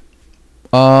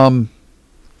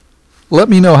 let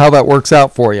me know how that works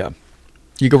out for you.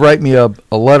 You can write me a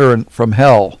letter from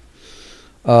hell.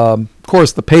 Of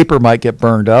course, the paper might get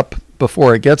burned up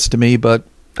before it gets to me, but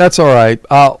that's all right.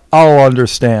 I'll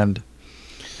understand.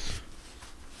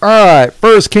 All right,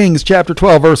 1 Kings chapter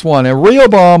 12, verse 1. And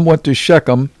Rehoboam went to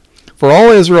Shechem, for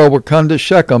all Israel were come to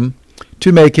Shechem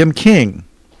to make him king.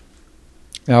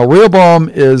 Now, Rehoboam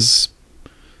is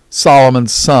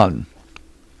Solomon's son.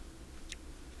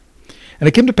 And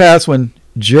it came to pass when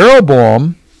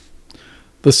Jeroboam,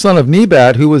 the son of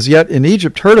Nebat, who was yet in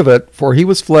Egypt, heard of it, for he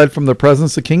was fled from the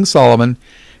presence of King Solomon,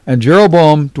 and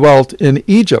Jeroboam dwelt in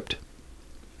Egypt.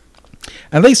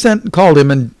 And they sent and called him,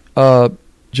 and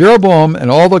Jeroboam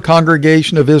and all the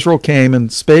congregation of Israel came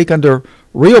and spake unto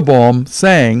Rehoboam,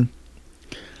 saying,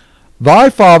 Thy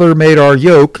father made our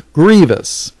yoke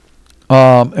grievous.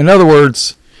 In other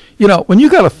words, you know, when you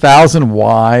got 1,000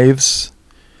 wives,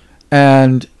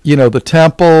 and you know the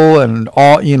temple and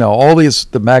all, you know, all these,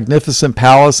 the magnificent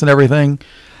palace and everything,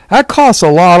 that costs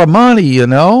a lot of money, you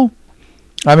know.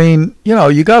 I mean, you know,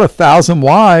 you got 1,000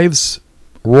 wives,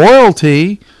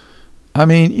 royalty. I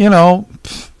mean, you know,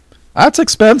 that's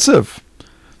expensive.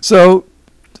 So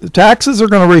the taxes are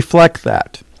going to reflect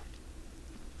that.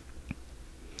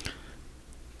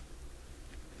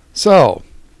 So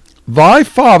thy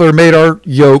father made our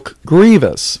yoke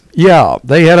grievous. Yeah,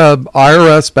 they had a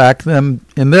IRS back then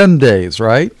in them days,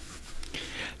 right?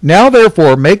 Now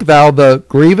therefore make thou the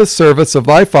grievous service of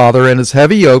thy father and his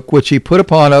heavy yoke which he put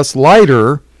upon us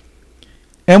lighter,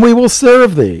 and we will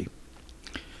serve thee.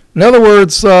 In other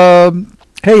words,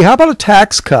 hey, how about a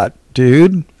tax cut,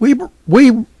 dude? We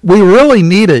really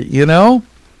need it, you know?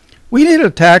 We need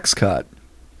a tax cut.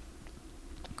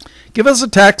 Give us a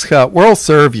tax cut. We'll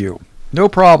serve you. No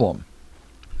problem.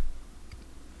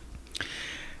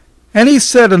 And he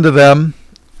said unto them,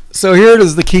 so here it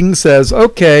is, the king says,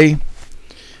 okay,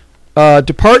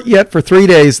 depart yet for 3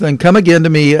 days, then come again to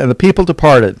me. And the people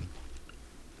departed.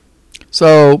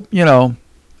 So, you know,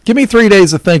 give me 3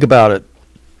 days to think about it.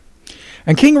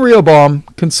 And King Rehoboam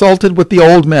consulted with the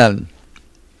old men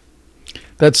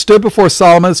that stood before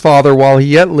Solomon his father while he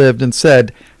yet lived, and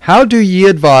said, how do ye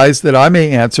advise that I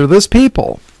may answer this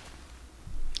people?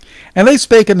 And they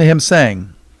spake unto him,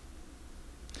 saying,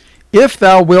 if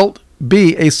thou wilt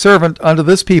be a servant unto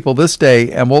this people this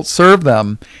day, and wilt serve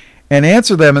them, and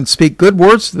answer them, and speak good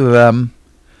words to them,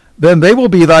 then they will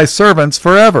be thy servants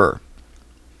forever.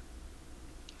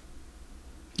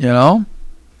 You know?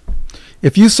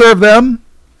 If you serve them,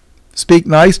 speak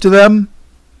nice to them,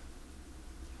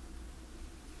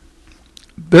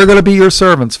 they're going to be your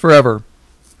servants forever.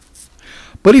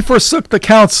 But he forsook the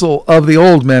counsel of the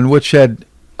old men which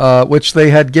they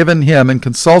had given him, and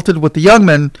consulted with the young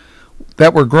men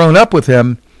that were grown up with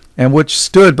him, and which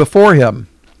stood before him.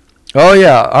 Oh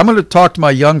yeah, I'm going to talk to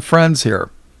my young friends here.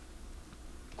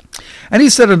 And he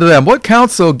said unto them, what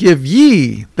counsel give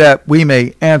ye that we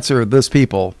may answer this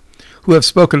people, who have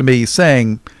spoken to me,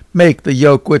 saying, make the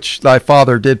yoke which thy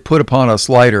father did put upon us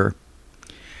lighter?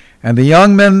 And the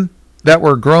young men that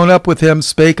were grown up with him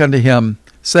spake unto him,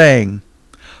 saying,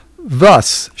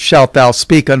 thus shalt thou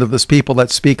speak unto this people that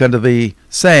speak unto thee,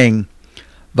 saying,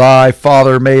 thy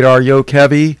father made our yoke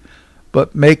heavy,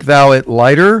 but make thou it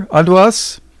lighter unto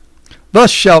us? Thus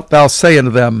shalt thou say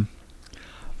unto them,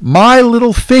 my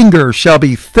little finger shall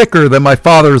be thicker than my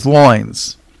father's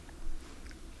loins.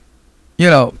 You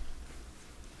know,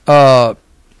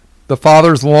 the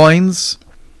father's loins,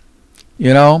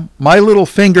 you know, my little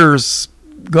finger's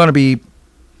going to be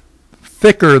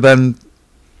thicker than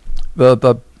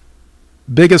the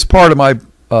biggest part of my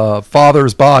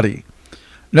father's body.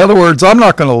 In other words, I'm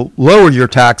not going to lower your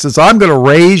taxes. I'm going to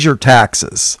raise your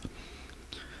taxes.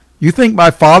 You think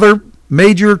my father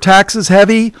made your taxes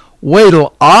heavy? Wait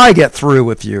till I get through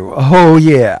with you. Oh,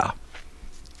 yeah.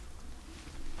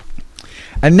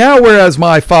 And now, whereas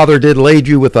my father did lade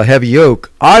you with a heavy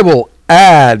yoke, I will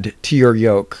add to your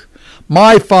yoke.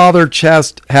 My father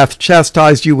hath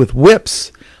chastised you with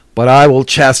whips, but I will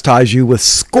chastise you with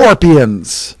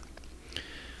scorpions.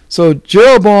 So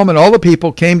Jeroboam and all the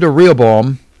people came to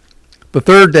Rehoboam the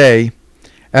third day,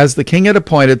 as the king had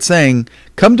appointed, saying,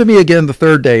 come to me again the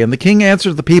third day. And the king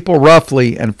answered the people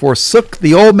roughly, and forsook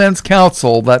the old men's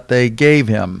counsel that they gave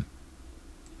him,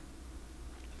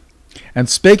 and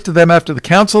spake to them after the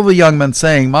counsel of the young men,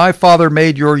 saying, my father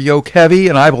made your yoke heavy,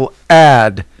 and I will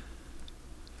add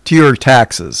to your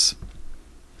taxes.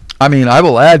 I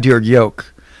will add to your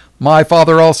yoke. My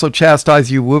father also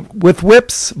chastised you with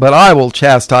whips, but I will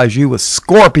chastise you with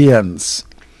scorpions.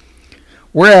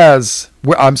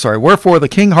 Wherefore the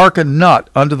king hearkened not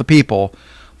unto the people,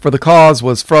 for the cause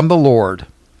was from the Lord.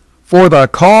 For the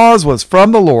cause was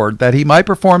from the Lord, that he might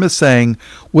perform his saying,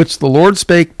 which the Lord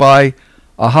spake by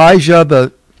Ahijah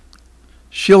the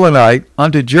Shilonite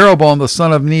unto Jeroboam the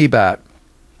son of Nebat.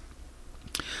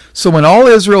 So when all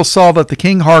Israel saw that the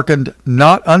king hearkened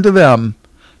not unto them,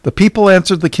 the people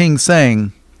answered the king,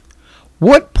 saying,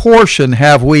 what portion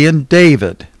have we in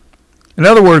David? In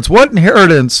other words, what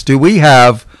inheritance do we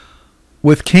have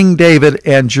with King David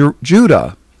and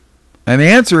Judah? And the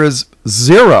answer is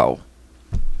 0.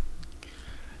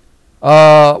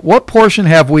 What portion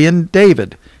have we in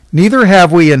David? Neither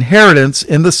have we inheritance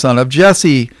in the son of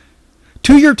Jesse.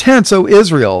 To your tents, O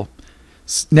Israel.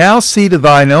 Now see to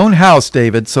thine own house,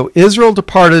 David. So Israel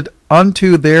departed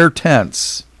unto their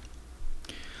tents.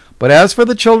 But as for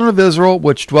the children of Israel,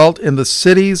 which dwelt in the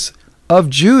cities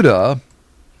of Judah,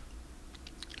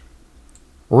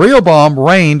 Rehoboam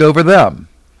reigned over them.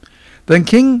 Then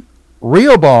King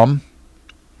Rehoboam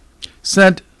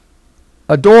sent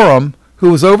Adoram, who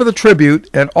was over the tribute,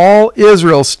 and all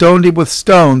Israel stoned him with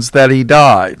stones that he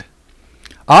died.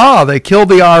 They killed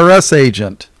the IRS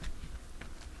agent.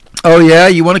 Oh yeah,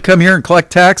 you want to come here and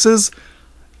collect taxes?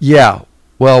 Yeah,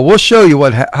 well, we'll show you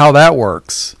how that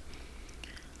works.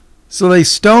 So they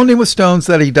stoned him with stones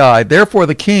that he died. Therefore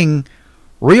the king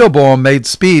Rehoboam made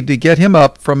speed to get him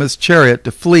up from his chariot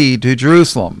to flee to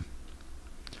Jerusalem.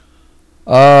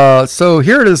 So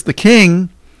here it is. The king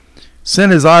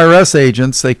sent his IRS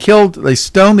agents. They stoned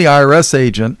the IRS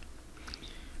agent.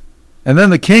 And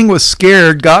then the king was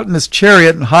scared, got in his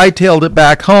chariot, and hightailed it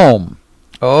back home.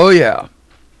 Oh, yeah.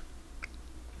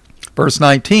 Verse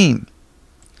 19.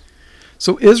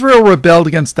 So Israel rebelled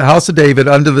against the house of David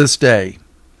unto this day.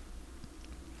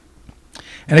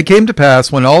 And it came to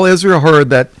pass, when all Israel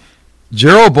heard that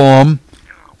Jeroboam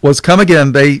was come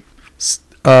again,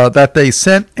 that they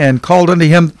sent and called unto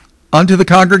him unto the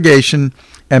congregation,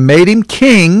 and made him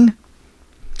king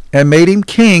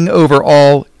over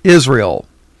all Israel.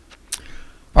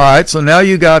 All right, so now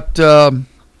you got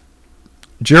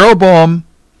Jeroboam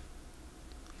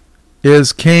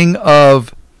is king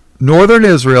of northern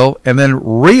Israel, and then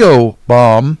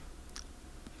Rehoboam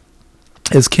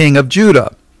is king of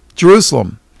Judah,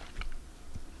 Jerusalem.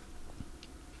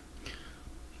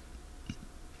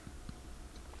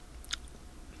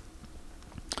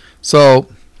 So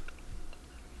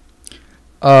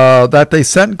that they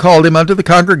sent and called him unto the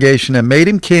congregation, and made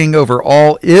him king over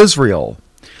all Israel.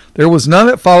 There was none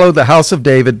that followed the house of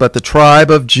David, but the tribe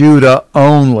of Judah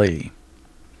only.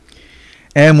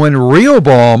 And when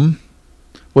Rehoboam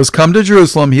was come to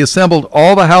Jerusalem, he assembled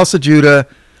all the house of Judah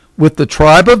with the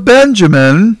tribe of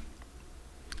Benjamin,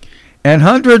 and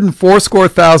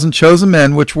 180,000 chosen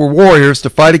men, which were warriors, to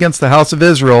fight against the house of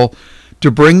Israel,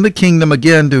 to bring the kingdom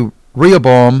again to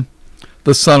Rehoboam,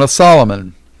 the son of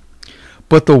Solomon.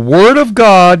 But the word of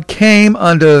God came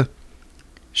unto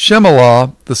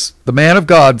Shemelah, the man of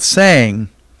God, saying,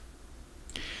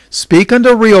 Speak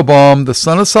unto Rehoboam, the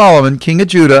son of Solomon, king of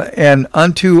Judah, and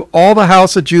unto all the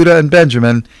house of Judah and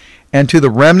Benjamin, and to the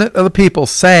remnant of the people,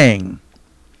 saying,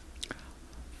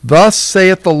 Thus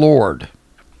saith the Lord.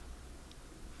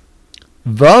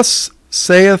 Thus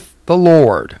saith the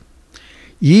Lord,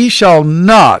 Ye shall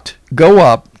not go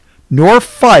up, nor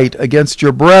fight against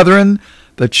your brethren,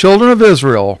 the children of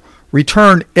Israel.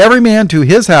 Return every man to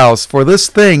his house, for this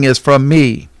thing is from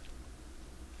me.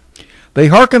 They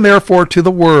hearkened therefore to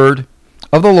the word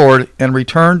of the Lord, and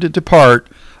returned to depart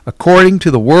according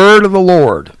to the word of the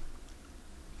Lord.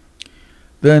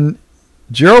 Then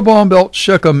Jeroboam built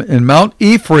Shechem in Mount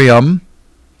Ephraim,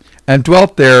 and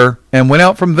dwelt there, and went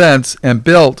out from thence, and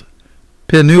built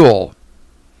Penuel.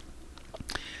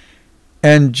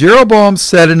 And Jeroboam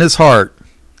said in his heart,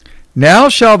 Now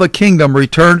shall the kingdom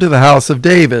return to the house of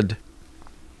David.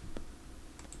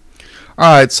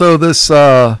 All right, so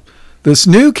this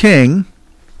new king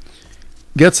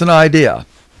gets an idea.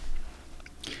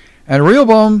 And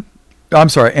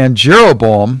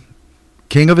Jeroboam,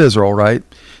 king of Israel, right,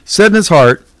 said in his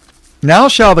heart, Now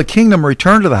shall the kingdom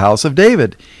return to the house of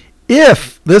David,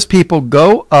 if this people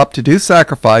go up to do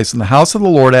sacrifice in the house of the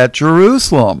Lord at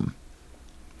Jerusalem.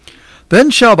 Then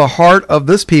shall the heart of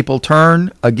this people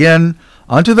turn again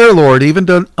unto their Lord, even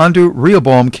unto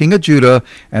Rehoboam king of Judah,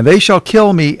 and they shall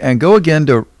kill me, and go again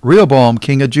to Rehoboam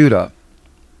king of Judah.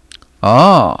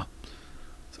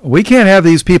 We can't have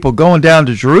these people going down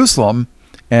to Jerusalem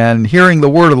and hearing the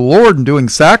word of the Lord and doing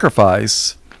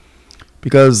sacrifice,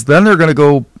 because then they're going to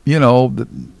go,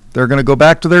 they're going to go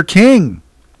back to their king,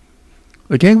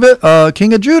 the king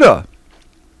of Judah,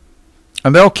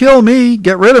 and they'll kill me,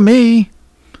 get rid of me.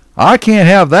 I can't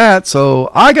have that,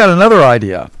 so I got another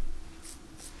idea.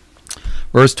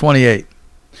 Verse 28.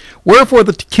 Wherefore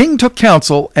the king took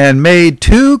counsel, and made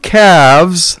 2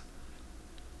 calves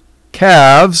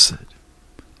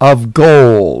of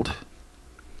gold.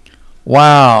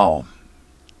 Wow.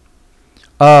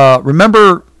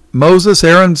 Remember Moses,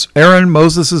 Aaron,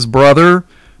 Moses' brother,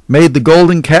 made the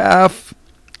golden calf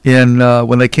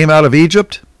when they came out of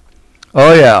Egypt?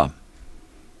 Oh yeah.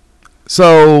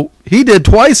 So he did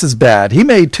twice as bad. He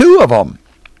made 2 of them.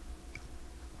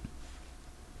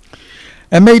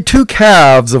 And made 2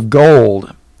 calves of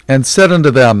gold, and said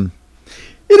unto them,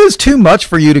 It is too much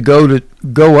for you to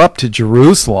go up to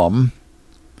Jerusalem.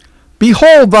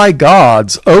 Behold thy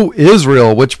gods, O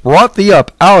Israel, which brought thee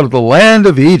up out of the land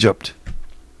of Egypt.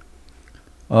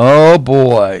 Oh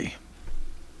boy.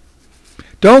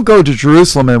 Don't go to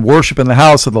Jerusalem and worship in the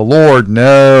house of the Lord.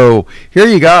 No. Here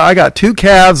you go. I got 2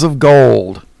 calves of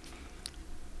gold.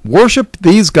 Worship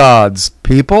these gods,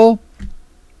 people.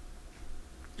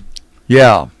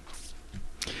 Yeah.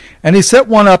 And he set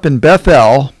one up in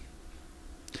Bethel,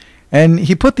 and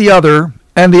he put the other,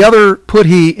 and the other put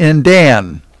he in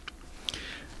Dan.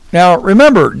 Now,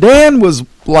 remember, Dan was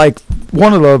like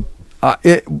one of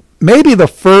the, maybe the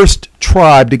first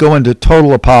tribe to go into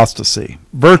total apostasy,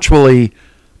 virtually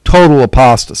total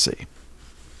apostasy.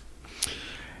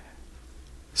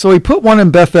 So he put one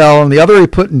in Bethel, and the other he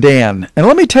put in Dan. And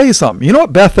let me tell you something. You know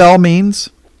what Bethel means?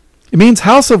 It means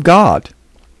house of God.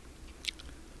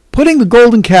 Putting the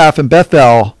golden calf in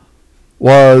Bethel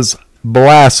was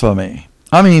blasphemy.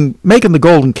 I mean, making the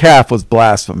golden calf was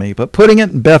blasphemy, but putting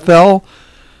it in Bethel,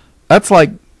 that's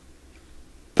like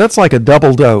a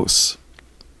double dose.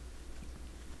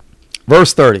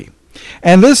 Verse 30.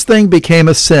 And this thing became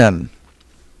a sin.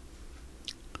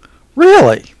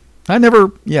 Really? And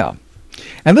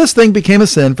this thing became a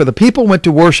sin, for the people went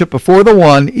to worship before the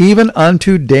one, even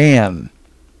unto Dan.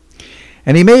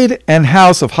 And he made an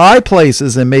house of high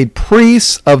places, and made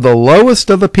priests of the lowest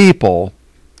of the people,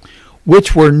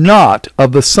 which were not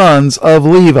of the sons of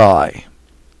Levi.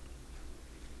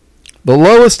 The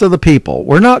lowest of the people.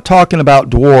 We're not talking about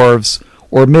dwarves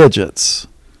or midgets.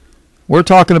 We're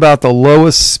talking about the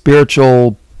lowest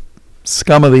spiritual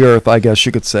scum of the earth, I guess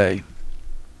you could say.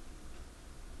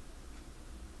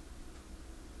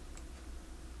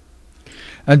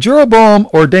 And Jeroboam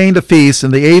ordained a feast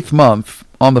in the 8th month,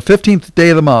 on the 15th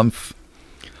day of the month,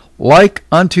 like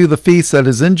unto the feast that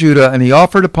is in Judah, and he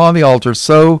offered upon the altar.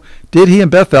 So did he in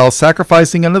Bethel,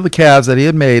 sacrificing unto the calves that he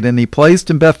had made, and he placed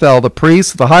in Bethel the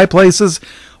priests of the high places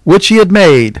which he had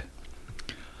made.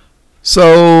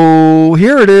 So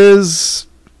here it is,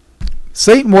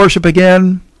 Satan worship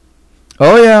again.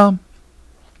 Oh yeah.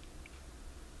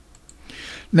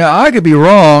 Now I could be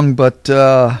wrong, but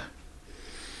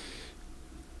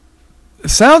it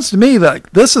sounds to me that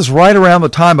this is right around the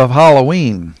time of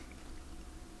Halloween.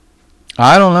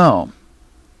 I don't know.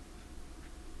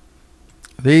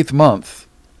 The 8th month.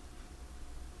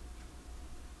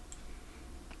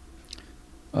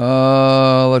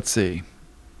 Let's see.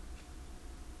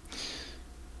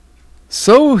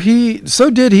 So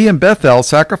did he in Bethel,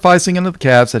 sacrificing unto the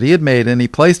calves that he had made, and he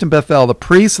placed in Bethel the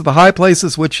priests of the high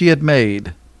places which he had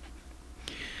made.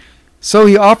 So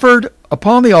he offered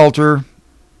upon the altar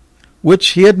which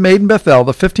he had made in Bethel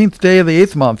the 15th day of the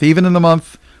 8th month, even in the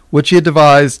month which he had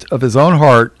devised of his own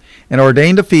heart, and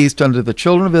ordained a feast unto the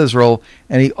children of Israel,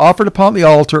 and he offered upon the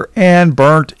altar and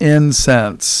burnt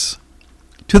incense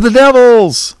to the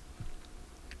devils.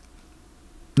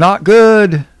 Not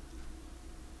good.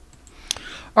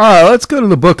 All right, let's go to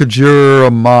the book of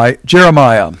Jeremiah.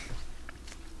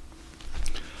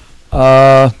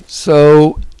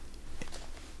 So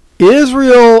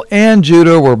Israel and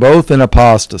Judah were both in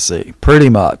apostasy, pretty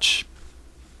much.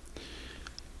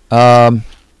 And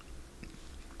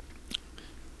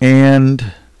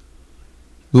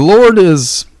the Lord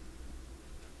is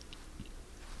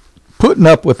putting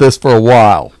up with this for a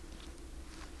while.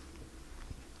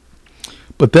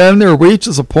 But then there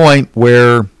reaches a point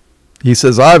where he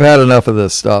says, I've had enough of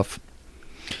this stuff.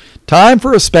 Time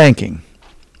for a spanking.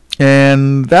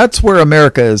 And that's where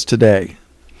America is today.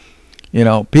 You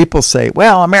know, people say,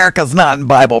 well, America's not in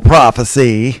Bible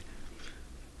prophecy.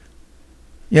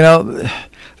 You know,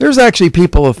 there's actually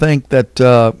people who think that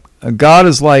God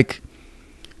is like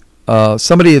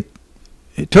somebody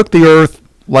took the earth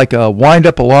like a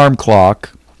wind-up alarm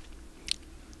clock.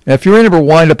 Now, if you remember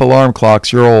wind-up alarm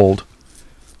clocks, you're old.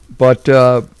 But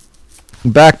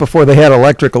back before they had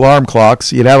electric alarm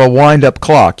clocks, you'd have a wind-up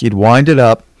clock. You'd wind it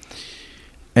up,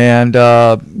 and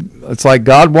it's like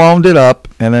God wound it up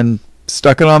and then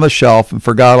stuck it on the shelf and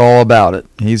forgot all about it.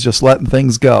 He's just letting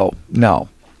things go. No.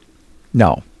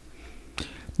 Nope.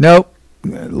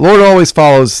 Lord always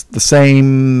follows the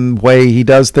same way he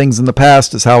does things in the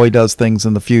past as how he does things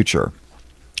in the future.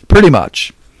 Pretty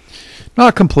much.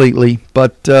 Not completely,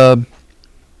 but... So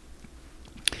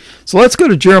let's go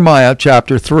to Jeremiah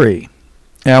chapter 3.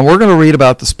 And we're going to read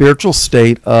about the spiritual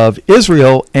state of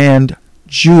Israel and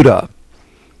Judah.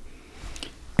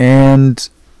 And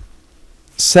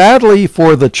sadly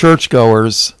for the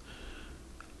churchgoers,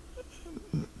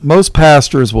 most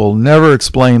pastors will never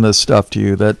explain this stuff to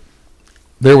you, that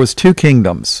there was two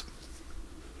kingdoms.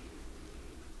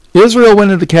 Israel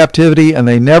went into captivity and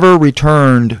they never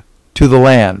returned to the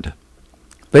land.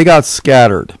 They got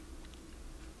scattered.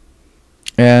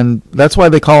 And that's why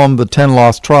they call them the 10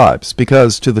 lost tribes,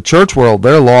 because to the church world,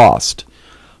 they're lost.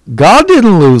 God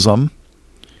didn't lose them.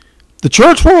 The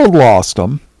church world lost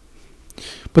them.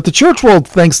 But the church world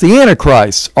thinks the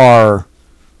Antichrists are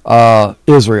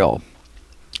Israel.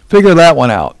 Figure that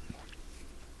one out,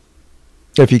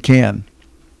 if you can.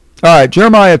 All right,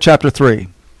 Jeremiah chapter 3,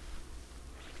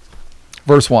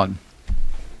 verse 1.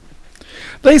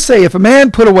 They say, if a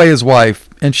man put away his wife,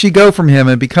 and she go from him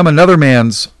and become another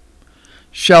man's,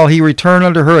 shall he return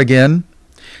unto her again?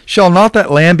 Shall not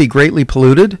that land be greatly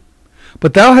polluted?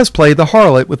 But thou hast played the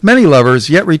harlot with many lovers,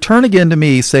 yet return again to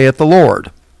me, saith the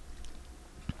Lord.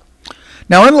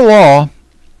 Now in the law,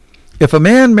 if a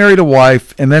man married a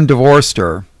wife and then divorced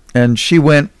her, and she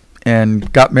went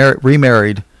and got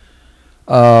remarried,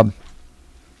 the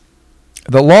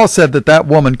law said that that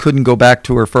woman couldn't go back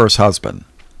to her first husband.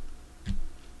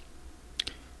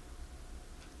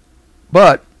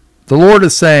 But the Lord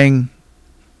is saying,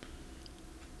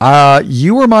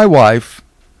 you were my wife,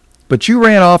 but you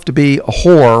ran off to be a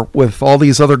whore with all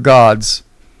these other gods,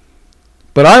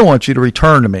 but I want you to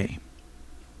return to me.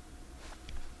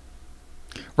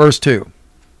 Verse 2.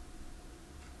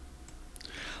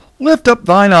 Lift up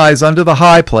thine eyes unto the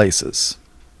high places.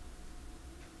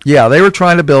 Yeah, they were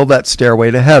trying to build that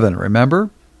stairway to heaven, remember?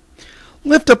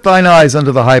 Lift up thine eyes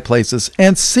unto the high places,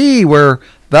 and see where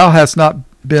thou hast not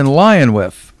been lying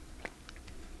with.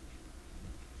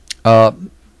 Not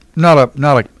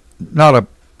a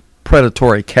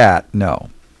predatory cat, no.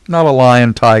 Not a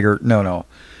lion, tiger, no.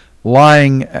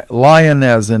 Lion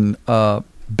as in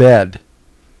bed.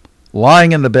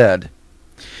 Lying in the bed.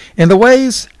 In the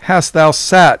ways hast thou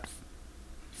sat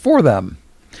for them,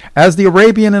 as the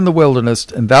Arabian in the wilderness,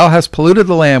 and thou hast polluted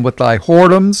the land with thy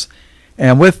whoredoms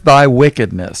and with thy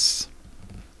wickedness.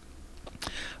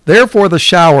 Therefore the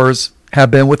showers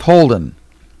have been withholden.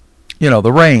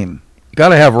 The rain. You got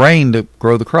to have rain to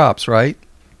grow the crops, right?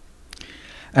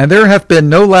 And there hath been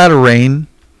no latter rain,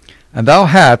 and thou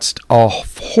hadst a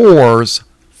whore's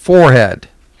forehead.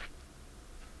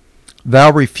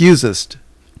 Thou refusest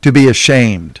to be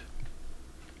ashamed.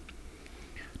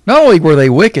 Not only were they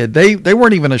wicked, they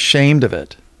weren't even ashamed of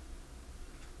it.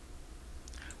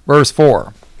 Verse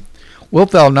 4.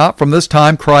 Wilt thou not from this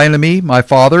time cry unto me, my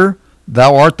father,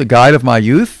 thou art the guide of my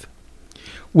youth?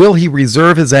 Will he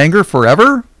reserve his anger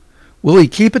forever? Will he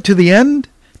keep it to the end?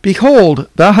 Behold,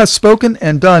 thou hast spoken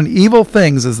and done evil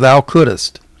things as thou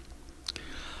couldest.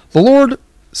 The Lord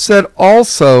said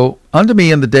also unto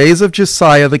me in the days of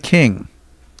Josiah the king.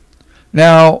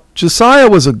 Now, Josiah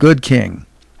was a good king.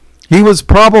 He was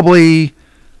probably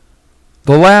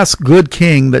the last good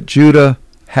king that Judah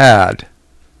had,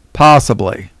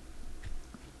 possibly.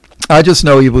 I just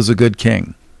know he was a good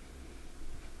king.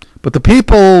 But the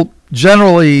people,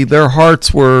 generally, their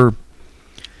hearts were...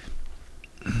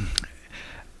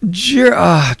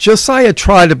 Josiah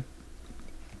tried to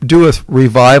do a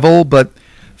revival, but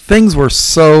things were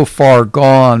so far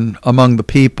gone among the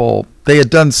people. They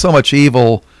had done so much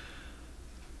evil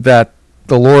that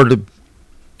the Lord,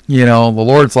 the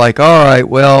Lord's like, all right,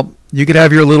 well, you could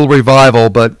have your little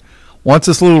revival, but once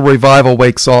this little revival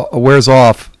wears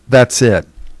off, that's it.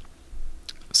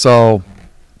 So,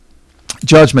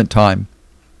 judgment time.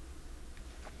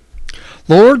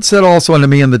 The Lord said also unto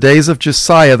me in the days of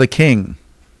Josiah the king,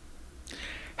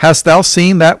 Hast thou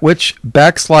seen that which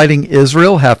backsliding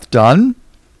Israel hath done?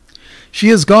 She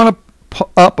has gone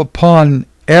up upon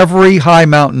every high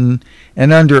mountain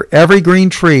and under every green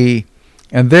tree,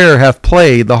 and there hath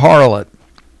played the harlot.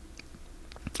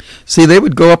 See, they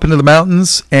would go up into the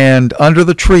mountains and under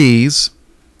the trees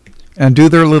and do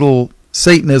their little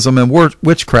Satanism and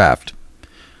witchcraft.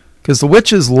 Because the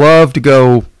witches love to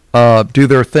go do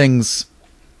their things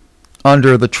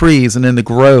under the trees and in the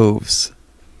groves.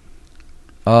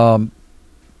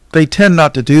 They tend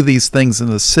not to do these things in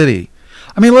the city.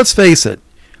 I mean, let's face it.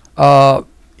 They'll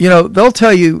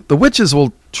tell you, the witches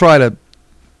will try to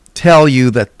tell you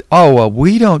that,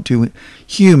 we don't do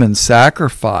human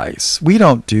sacrifice. We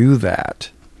don't do that.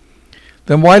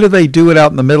 Then why do they do it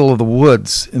out in the middle of the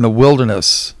woods, in the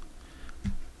wilderness?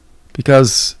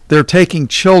 Because they're taking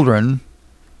children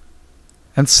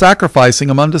and sacrificing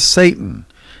them unto Satan.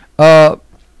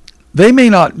 They may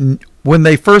not, when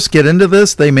they first get into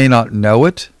this, they may not know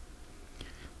it.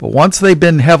 But once they've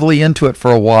been heavily into it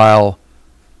for a while,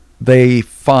 they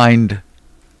find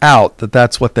out that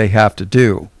that's what they have to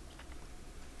do.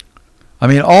 I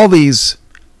mean, all these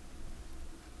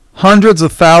hundreds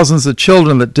of thousands of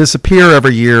children that disappear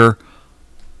every year,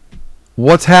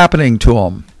 what's happening to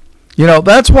them?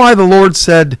 That's why the Lord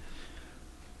said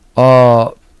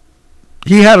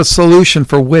he had a solution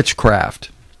for witchcraft.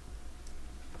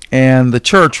 And the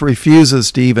church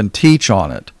refuses to even teach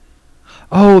on it.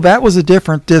 Oh, that was a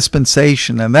different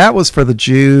dispensation, and that was for the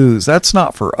Jews. That's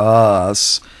not for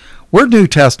us. We're New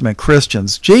Testament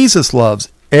Christians. Jesus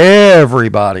loves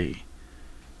everybody.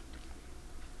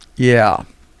 Yeah.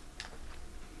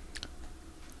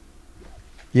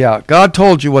 Yeah, God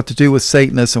told you what to do with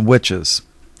Satanists and witches.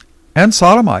 And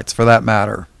Sodomites, for that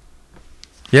matter.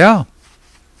 Yeah.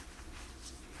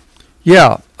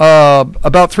 Yeah.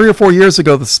 About 3 or 4 years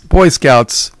ago, the Boy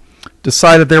Scouts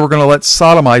decided they were going to let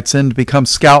Sodomites in to become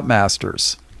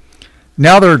scoutmasters.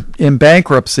 Now they're in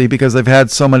bankruptcy because they've had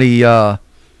so many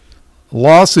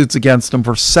lawsuits against them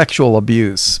for sexual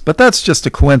abuse. But that's just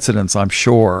a coincidence, I'm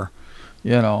sure.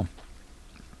 And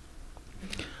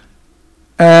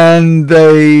And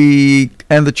the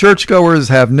churchgoers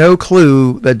have no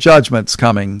clue that judgment's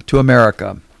coming to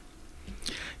America.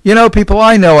 You know, people,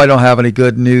 I know I don't have any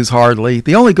good news hardly.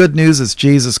 The only good news is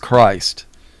Jesus Christ.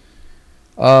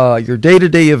 Your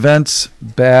day-to-day events,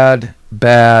 bad,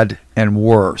 and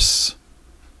worse.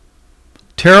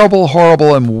 Terrible,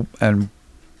 horrible, and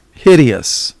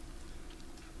hideous.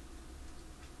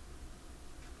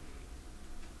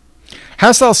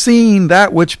 Hast thou seen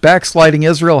that which backsliding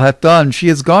Israel hath done? She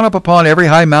has gone up upon every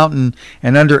high mountain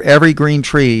and under every green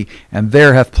tree, and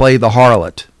there hath played the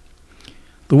harlot.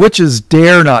 The witches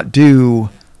dare not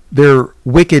do their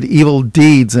wicked, evil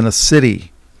deeds in a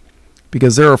city,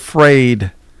 because they're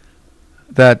afraid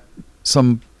that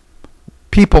some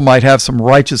people might have some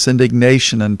righteous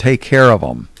indignation and take care of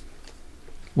them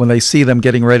when they see them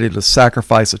getting ready to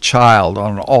sacrifice a child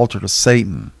on an altar to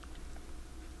Satan.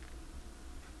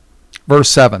 Verse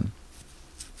 7.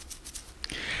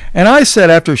 And I said,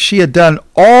 after she had done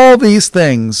all these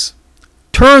things,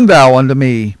 turn thou unto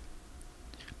me.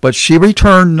 But she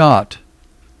returned not.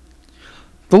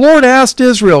 The Lord asked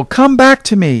Israel, come back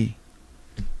to me.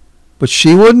 But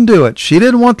she wouldn't do it. She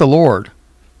didn't want the Lord.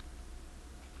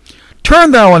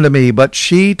 Turn thou unto me, but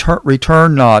she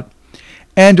returned not.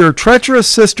 And her treacherous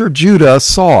sister Judah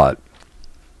saw it.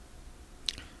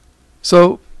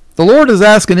 So the Lord is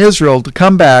asking Israel to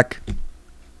come back.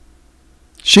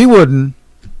 She wouldn't.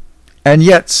 And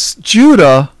yet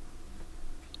Judah,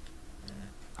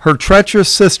 her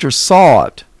treacherous sister, saw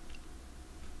it.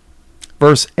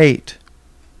 Verse 8.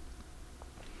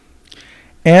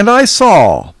 And I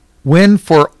saw, when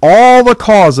for all the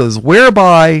causes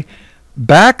whereby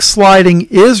backsliding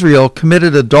Israel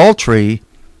committed adultery,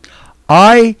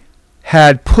 I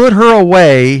had put her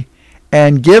away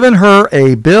and given her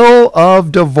a bill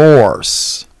of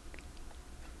divorce.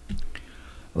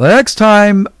 The next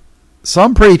time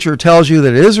some preacher tells you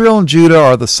that Israel and Judah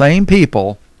are the same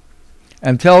people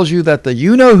and tells you that the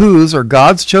you-know-whos are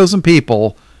God's chosen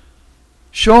people,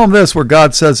 show them this where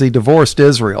God says he divorced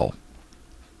Israel.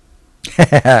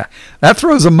 That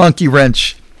throws a monkey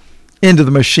wrench into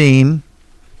the machine.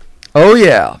 Oh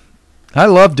yeah, I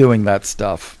love doing that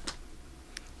stuff.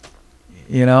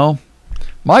 You know,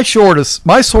 my sword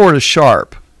is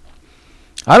sharp.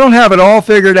 I don't have it all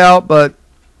figured out, but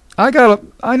I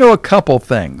know a couple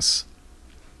things.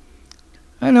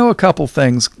 I know a couple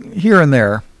things here and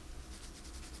there.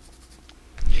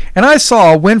 And I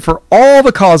saw, when for all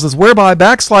the causes whereby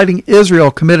backsliding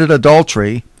Israel committed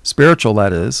adultery, spiritual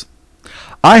that is,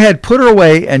 I had put her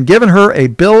away and given her a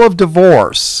bill of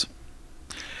divorce.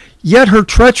 Yet her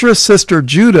treacherous sister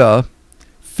Judah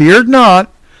feared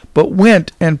not, but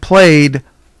went and played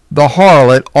the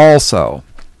harlot also.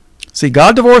 See,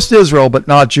 God divorced Israel, but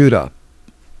not Judah.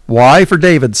 Why? For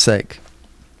David's sake.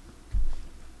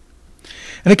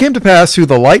 And it came to pass through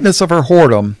the lightness of her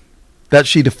whoredom that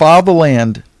she defiled the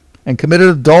land and committed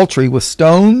adultery with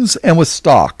stones and with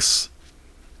stocks.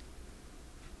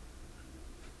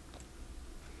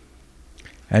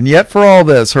 And yet for all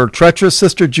this, her treacherous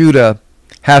sister Judah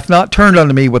hath not turned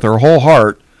unto me with her whole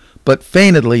heart, but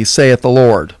feignedly, saith the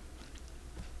Lord.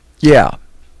 Yeah.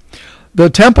 The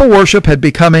temple worship had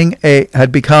become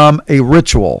a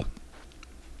ritual.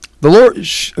 The Lord,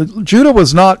 Judah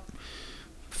was not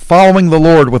following the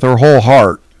Lord with her whole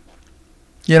heart.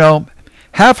 You know,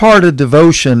 half-hearted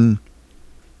devotion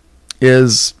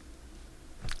is,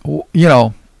 you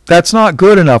know, that's not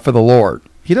good enough for the Lord.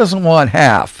 He doesn't want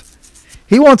half.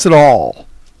 He wants it all.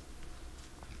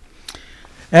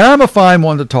 And I'm a fine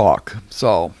one to talk.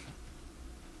 So,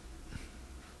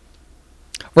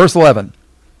 verse 11.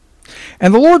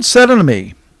 And the Lord said unto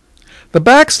me, the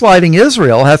backsliding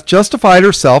Israel hath justified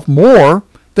herself more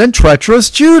than treacherous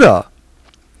Judah.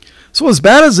 So as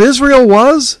bad as Israel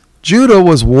was, Judah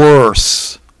was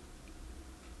worse.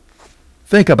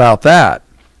 Think about that.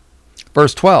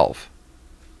 Verse 12.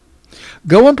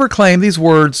 Go and proclaim these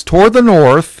words toward the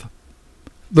north.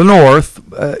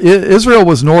 Israel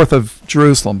was north of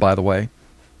Jerusalem, by the way.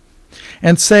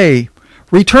 And say,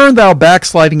 return thou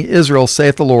backsliding Israel,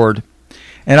 saith the Lord,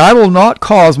 and I will not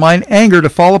cause mine anger to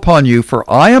fall upon you, for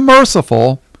I am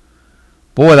merciful.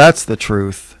 Boy, that's the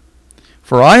truth.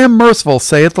 For I am merciful,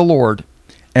 saith the Lord,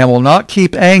 and will not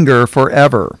keep anger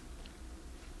forever.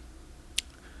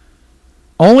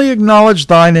 Only acknowledge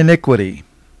thine iniquity,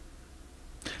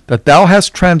 that thou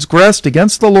hast transgressed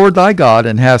against the Lord thy God,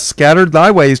 and hast scattered thy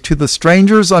ways to the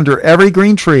strangers under every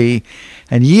green tree,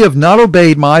 and ye have not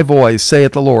obeyed my voice,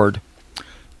 saith the Lord.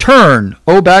 Turn,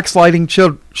 O backsliding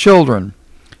children,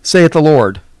 saith the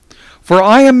Lord, for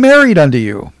I am married unto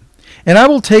you, and I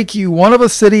will take you one of a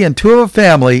city and two of a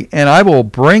family, and I will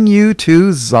bring you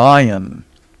to Zion.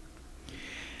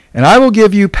 And I will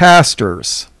give you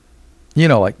pastors,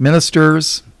 like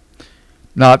ministers,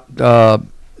 not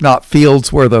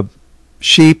fields where the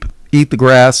sheep eat the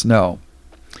grass, no.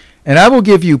 And I will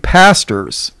give you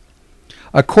pastors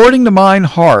according to mine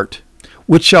heart,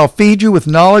 which shall feed you with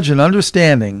knowledge and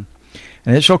understanding.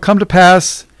 And it shall come to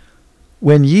pass,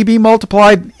 when ye be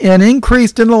multiplied and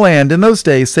increased in the land in those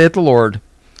days, saith the Lord,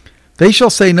 they shall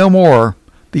say no more,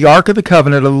 the ark of the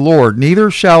covenant of the Lord, neither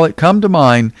shall it come to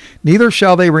mind, neither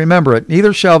shall they remember it,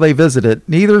 neither shall they visit it,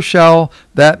 neither shall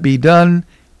that be done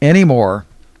any more.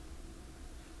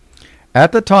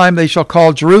 At the time they shall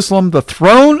call Jerusalem the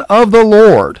throne of the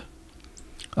Lord.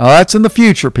 That's in the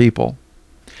future, people.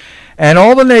 And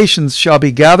all the nations shall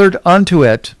be gathered unto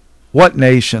it. What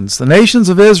nations? The nations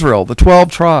of Israel, the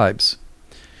 12 tribes.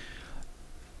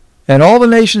 And all the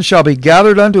nations shall be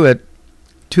gathered unto it,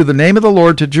 to the name of the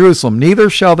Lord, to Jerusalem. Neither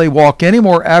shall they walk any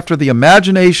more after the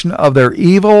imagination of their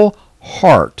evil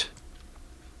heart.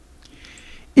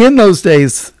 In those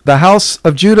days the house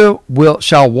of Judah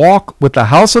shall walk with the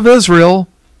house of Israel,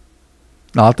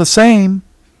 not the same.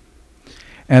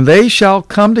 And they shall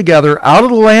come together out of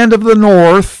the land of the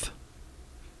north.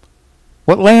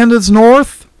 What land is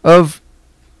north of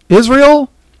Israel?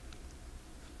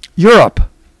 Europe.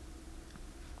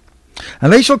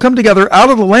 And they shall come together out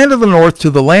of the land of the north to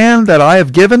the land that I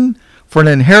have given for an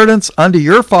inheritance unto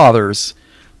your fathers.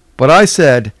 But I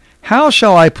said, how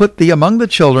shall I put thee among the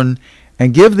children,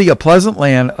 and give thee a pleasant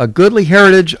land, a goodly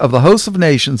heritage of the hosts of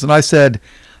nations? And I said,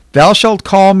 thou shalt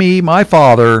call me my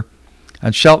father,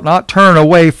 and shalt not turn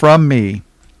away from me.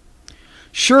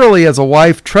 Surely as a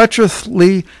wife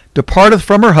treacherously departeth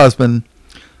from her husband,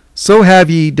 so have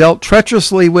ye dealt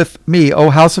treacherously with me, O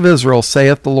house of Israel,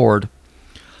 saith the Lord.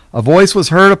 A voice was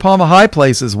heard upon the high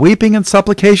places, weeping and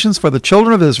supplications for the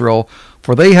children of Israel,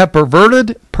 for they have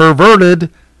perverted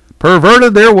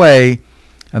their way,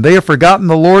 and they have forgotten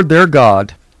the Lord their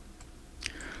God.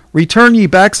 Return, ye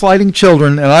backsliding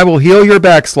children, and I will heal your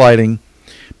backsliding.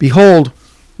 Behold,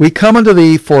 we come unto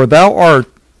thee, for thou art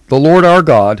the Lord our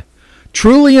God.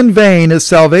 Truly in vain is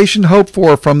salvation hoped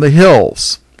for from the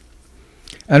hills,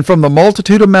 and from the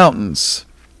multitude of mountains.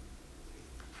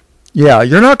 Yeah,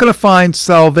 you're not going to find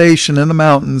salvation in the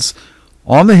mountains,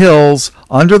 on the hills,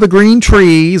 under the green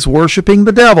trees, worshiping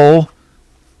the devil.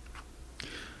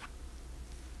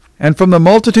 And from the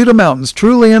multitude of mountains,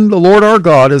 truly in the Lord our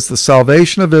God is the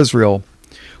salvation of Israel.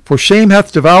 For shame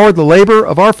hath devoured the labor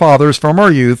of our fathers from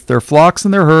our youth, their flocks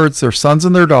and their herds, their sons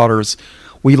and their daughters.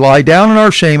 We lie down in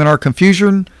our shame, and our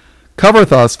confusion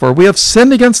covereth us, for we have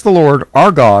sinned against the Lord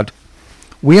our God,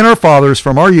 we and our fathers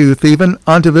from our youth even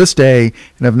unto this day,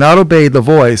 and have not obeyed the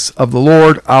voice of the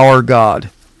Lord our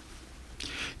God.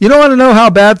 You don't want to know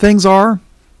how bad things are?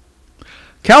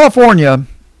 California,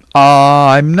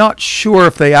 I'm not sure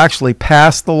if they actually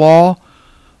passed the law,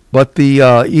 but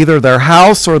either their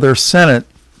House or their Senate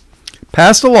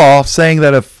passed a law saying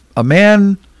that if a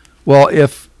man,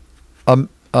 if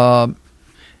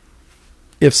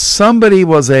somebody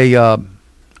was an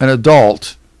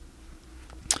adult,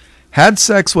 had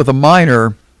sex with a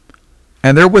minor,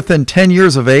 and they're within 10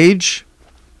 years of age,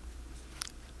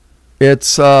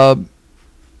 it's not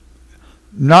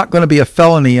going to be a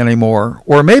felony anymore.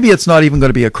 Or maybe it's not even going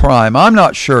to be a crime. I'm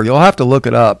not sure. You'll have to look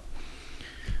it up.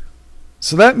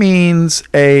 So that means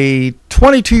a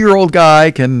 22-year-old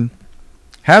guy can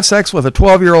have sex with a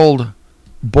 12-year-old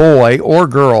boy or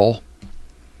girl,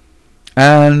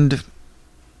 and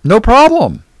no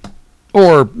problem.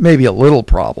 Or maybe a little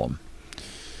problem.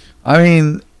 I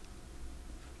mean,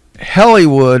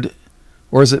 Hollywood,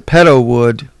 or is it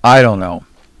Pedowood? I don't know.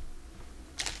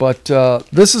 But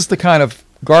this is the kind of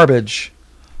garbage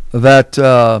that,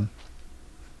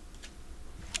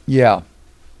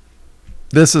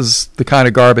 this is the kind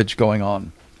of garbage going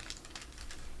on.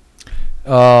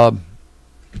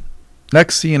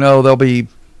 Next thing you know, they'll be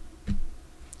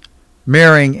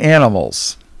marrying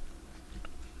animals.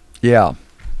 Yeah.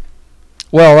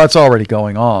 Well, that's already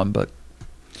going on, but...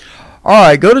 All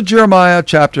right, go to Jeremiah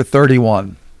chapter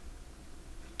 31.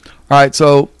 All right,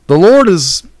 so the Lord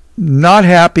is not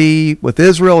happy with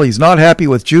Israel. He's not happy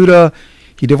with Judah.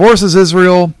 He divorces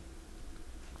Israel.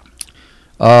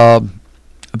 They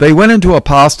went into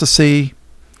apostasy.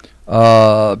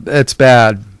 It's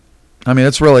bad. I mean,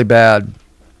 it's really bad.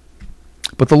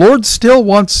 But the Lord still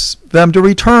wants them to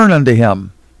return unto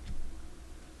him.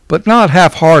 But not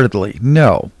half-heartedly,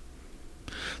 no.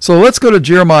 So let's go to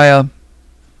Jeremiah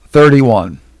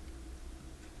 31.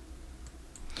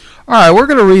 All right, we're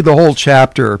going to read the whole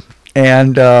chapter,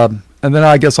 and then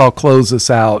I guess I'll close this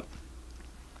out.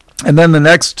 And then the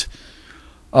next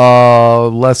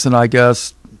lesson, I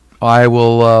guess, I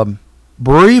will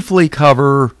briefly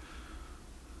cover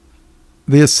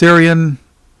the Assyrian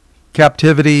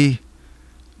captivity,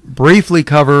 briefly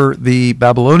cover the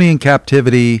Babylonian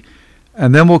captivity,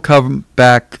 and then we'll come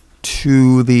back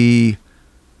to the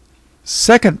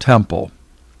Second Temple,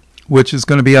 which is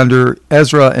going to be under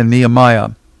Ezra and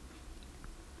Nehemiah.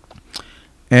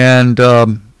 And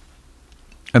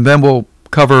then we'll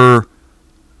cover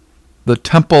the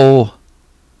temple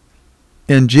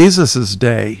in Jesus'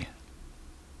 day.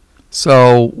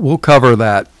 So we'll cover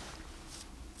that.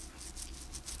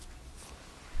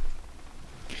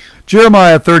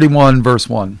 Jeremiah 31, verse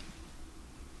 1.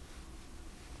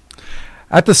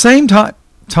 At the same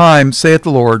time, saith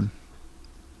the Lord,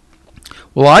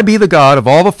 will I be the God of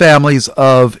all the families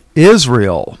of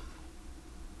Israel,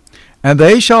 and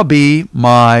they shall be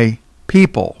my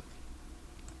people.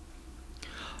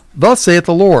 Thus saith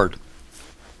the Lord,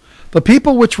 the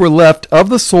people which were left of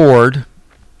the sword,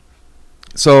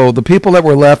 so the people that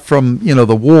were left from,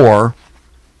 the war,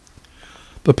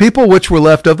 the people which were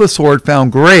left of the sword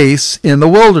found grace in the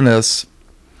wilderness,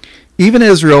 even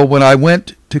Israel, when I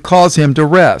went to cause him to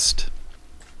rest.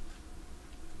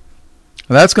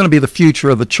 And that's going to be the future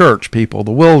of the church, people,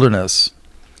 the wilderness.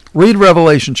 Read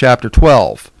Revelation chapter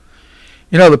 12.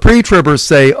 The pre-tribbers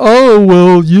say,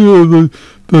 the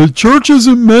church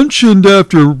isn't mentioned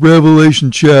after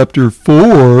Revelation chapter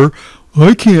 4.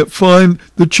 I can't find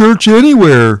the church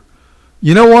anywhere.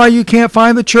 You know why you can't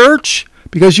find the church?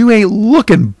 Because you ain't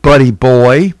looking, buddy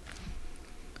boy.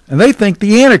 And they think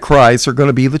the Antichrist are going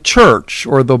to be the church,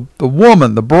 or the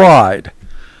woman, the bride.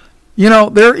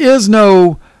 There is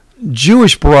no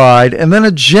Jewish bride and then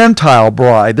a Gentile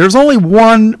bride. There's only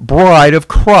one bride of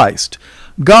Christ.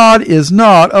 God is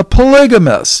not a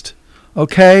polygamist.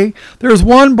 Okay? There's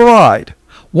one bride,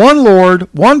 one Lord,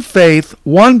 one faith,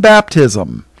 one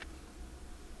baptism.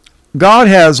 God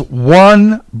has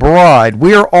one bride.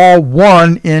 We are all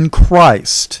one in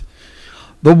Christ.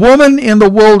 The woman in the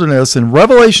wilderness in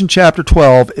Revelation chapter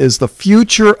 12 is the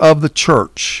future of the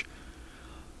church.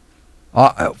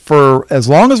 For as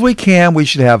long as we can, we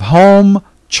should have home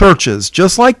churches,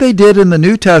 just like they did in the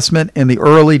New Testament in the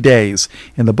early days.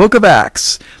 In the book of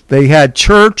Acts, they had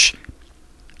church.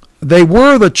 They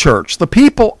were the church. The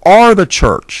people are the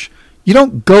church. You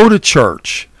don't go to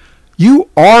church. You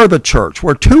are the church.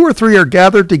 Where 2 or 3 are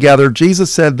gathered together,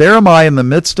 Jesus said, there am I in the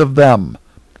midst of them.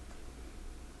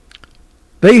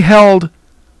 They held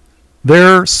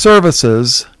their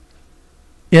services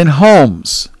in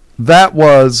homes. That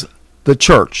was the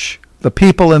church. The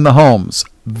people in the homes.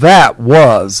 That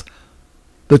was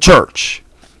the church.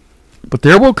 But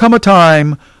there will come a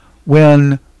time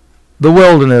when the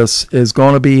wilderness is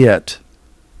going to be it.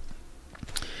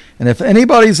 And if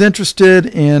anybody's interested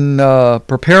in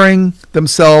preparing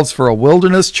themselves for a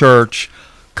wilderness church,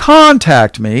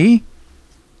 contact me.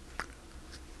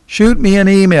 Shoot me an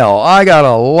email. I got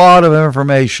a lot of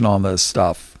information on this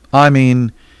stuff.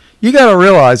 You got to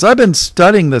realize I've been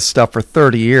studying this stuff for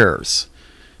 30 years.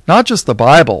 Not just the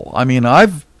Bible. And I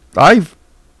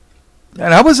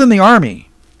was in the Army.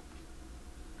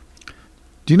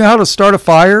 Do you know how to start a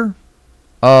fire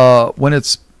when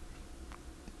it's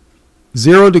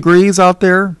 0 degrees out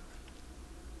there?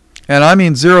 And I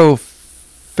mean 0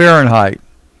 Fahrenheit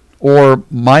or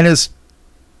minus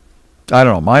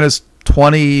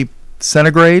 20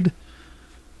 centigrade,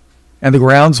 and the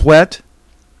ground's wet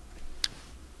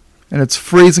and it's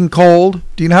freezing cold.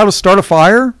 Do you know how to start a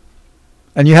fire?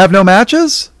 And you have no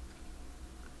matches?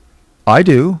 I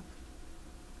do.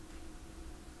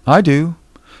 The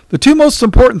 2 most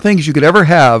important things you could ever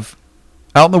have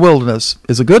out in the wilderness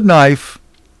is a good knife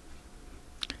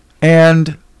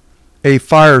and a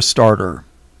fire starter.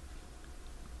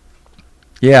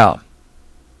 Yeah.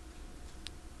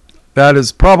 That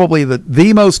is probably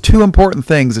the most 2 important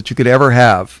things that you could ever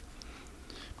have.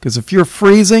 Because if you're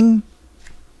freezing,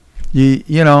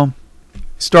 you know,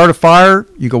 start a fire,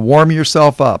 you can warm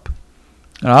yourself up.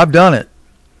 And I've done it.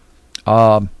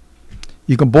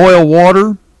 You can boil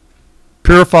water,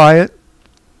 purify it.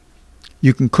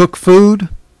 You can cook food,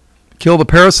 kill the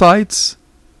parasites.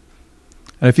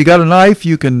 And if you got a knife,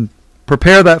 you can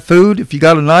prepare that food. If you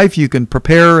got a knife, you can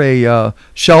prepare a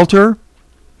shelter.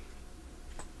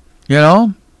 You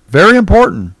know, very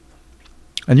important.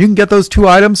 And you can get those 2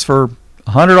 items for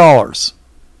 $100.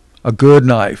 A good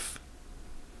knife.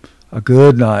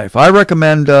 I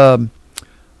recommend a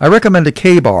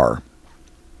K-bar.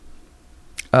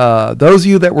 Those of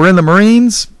you that were in the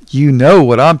Marines, you know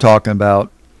what I'm talking about.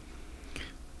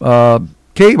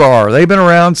 K-bar, they've been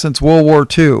around since World War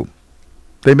II.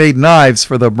 They made knives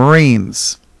for the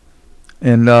Marines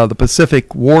in the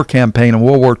Pacific War campaign in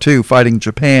World War II fighting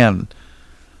Japan.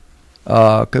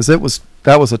 because that was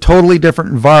a totally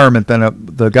different environment than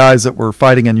the guys that were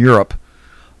fighting in Europe.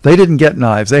 They didn't get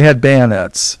knives; they had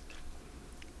bayonets.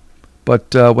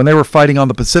 But when they were fighting on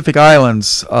the Pacific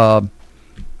Islands,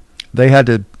 they had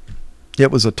to. It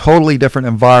was a totally different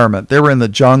environment. They were in the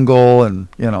jungle, and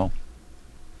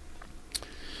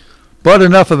But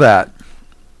enough of that.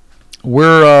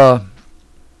 The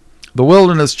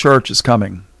Wilderness Church is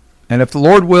coming, and if the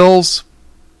Lord wills,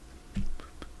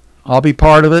 I'll be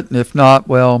part of it. And if not,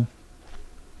 well,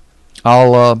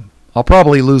 I'll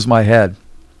probably lose my head.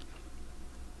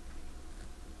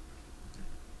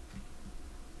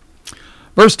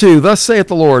 Verse 2, Thus saith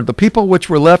the Lord, the people which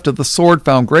were left of the sword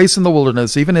found grace in the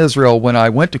wilderness, even Israel, when I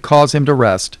went to cause him to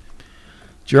rest.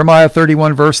 Jeremiah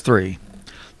 31, verse 3.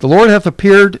 The Lord hath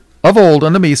appeared of old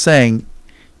unto me, saying,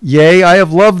 Yea, I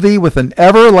have loved thee with an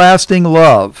everlasting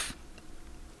love.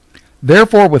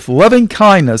 Therefore with loving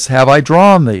kindness have I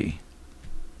drawn thee.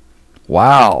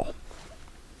 Wow.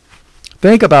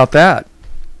 Think about that.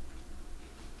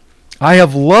 I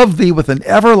have loved thee with an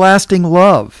everlasting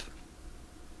love.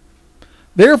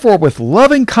 Therefore with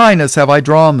loving kindness have I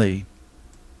drawn thee.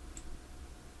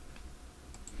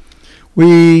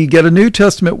 We get a New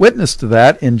Testament witness to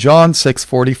that in John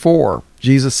 6:44.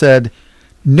 Jesus said,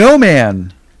 No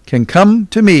man can come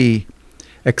to me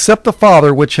except the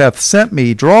Father which hath sent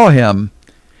me draw him,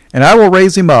 and I will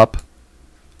raise him up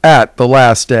at the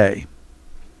last day.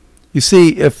 You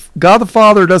see, if God the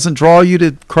Father doesn't draw you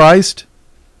to Christ,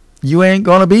 you ain't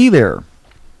going to be there.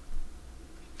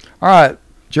 All right.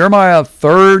 Jeremiah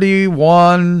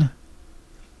 31,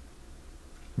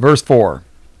 verse 4.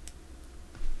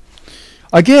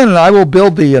 Again, I will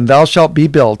build thee, and thou shalt be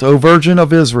built, O virgin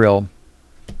of Israel.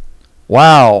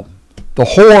 Wow, the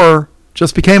whore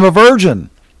just became a virgin.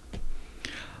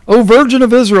 O virgin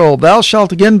of Israel, thou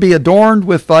shalt again be adorned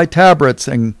with thy tabrets,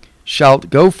 and shalt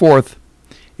go forth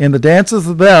in the dances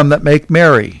of them that make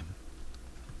merry.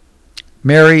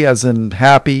 Merry as in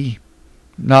happy,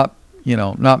 not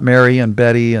Mary and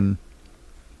Betty and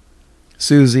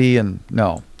Susie, and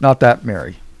no, not that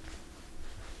Mary.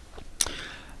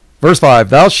 Verse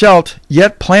 5, Thou shalt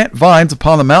yet plant vines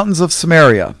upon the mountains of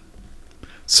Samaria.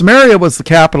 Samaria was the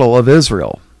capital of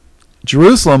Israel.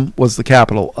 Jerusalem was the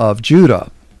capital of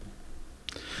Judah.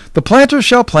 The planter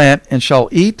shall plant, and shall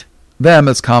eat them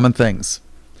as common things.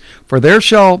 For there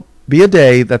shall be a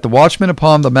day that the watchman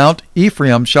upon the Mount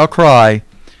Ephraim shall cry,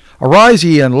 Arise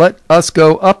ye, and let us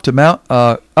go up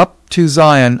to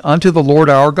Zion unto the Lord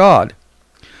our God.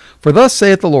 For thus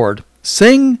saith the Lord,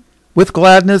 Sing with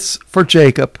gladness for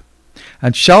Jacob,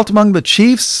 and shout among the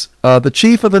chiefs, the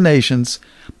chief of the nations.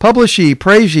 Publish ye,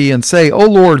 praise ye, and say, O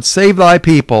Lord, save thy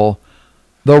people,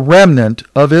 the remnant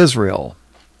of Israel.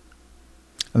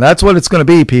 And that's what it's going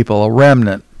to be, people, a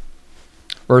remnant.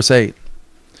 Verse 8.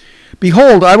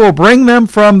 Behold, I will bring them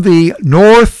from the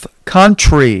north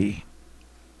country.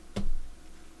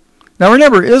 Now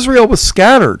remember, Israel was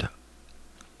scattered.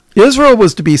 Israel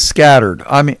was to be scattered.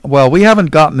 We haven't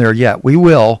gotten there yet. We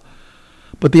will.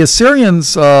 But the Assyrians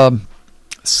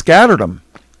scattered them.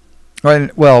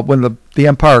 Right? Well, when the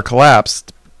empire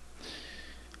collapsed.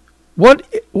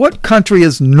 What country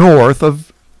is north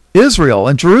of Israel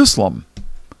and Jerusalem?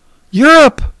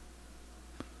 Europe.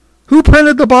 Who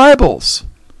printed the Bibles?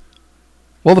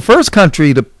 Well, the first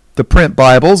country to print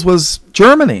Bibles was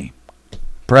Germany.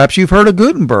 Perhaps you've heard of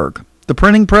Gutenberg. The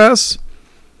printing press.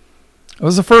 It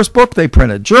was the first book they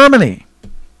printed. Germany.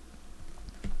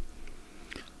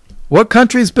 What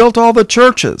countries built all the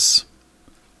churches?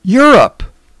 Europe.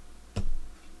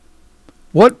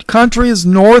 What country is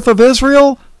north of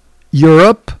Israel?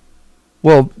 Europe.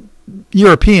 Well,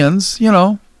 Europeans,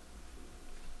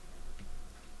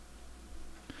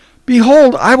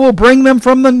 Behold, I will bring them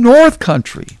from the north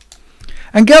country,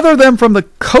 and gather them from the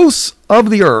coasts of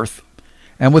the earth,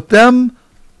 and with them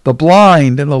the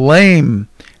blind and the lame,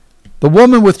 the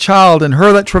woman with child, and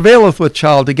her that travaileth with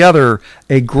child, together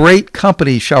a great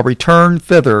company shall return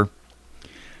thither.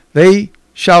 They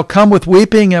shall come with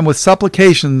weeping, and with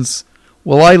supplications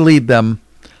will I lead them.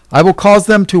 I will cause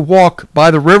them to walk by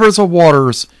the rivers of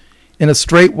waters in a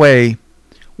straight way,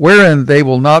 wherein they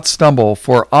will not stumble.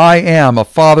 For I am a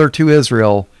father to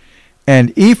Israel,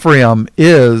 and Ephraim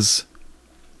is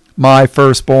my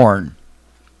firstborn.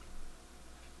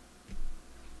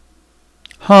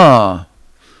 I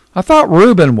thought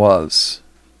Reuben was.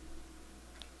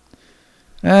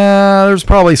 There's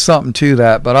probably something to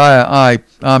that, but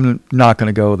I'm not going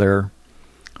to go there.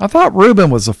 I thought Reuben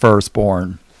was the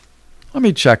firstborn. Let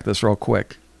me check this real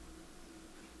quick.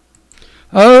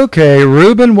 Okay,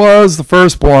 Reuben was the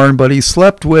firstborn, but he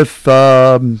slept with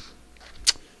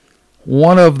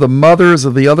one of the mothers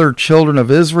of the other children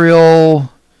of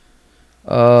Israel.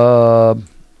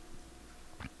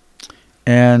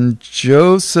 And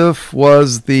Joseph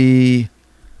was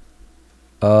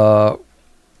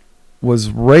was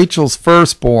Rachel's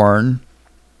firstborn,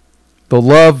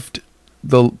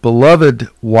 the beloved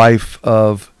wife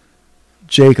of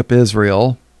Jacob,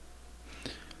 Israel.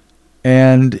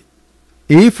 And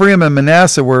Ephraim and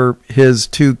Manasseh were his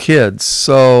two kids.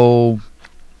 So,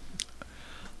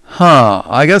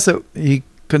 I guess he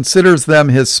considers them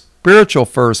his spiritual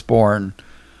firstborn.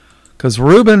 Because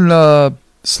Reuben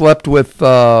slept with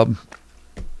one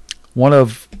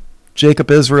of Jacob,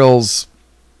 Israel's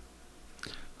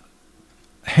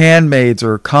handmaids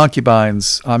or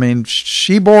concubines. I mean,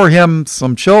 she bore him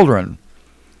some children.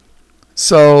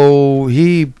 So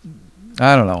I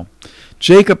don't know.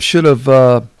 Jacob should have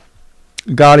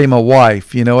got him a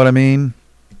wife, you know what I mean?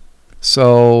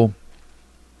 So,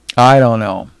 I don't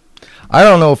know. I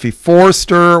don't know if he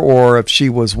forced her or if she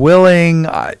was willing,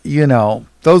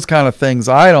 those kind of things.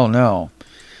 I don't know.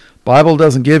 Bible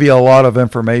doesn't give you a lot of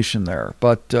information there.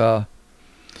 But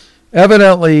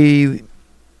evidently,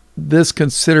 this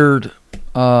considered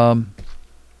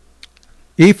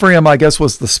Ephraim, I guess,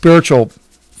 was the spiritual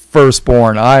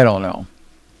firstborn. I don't know.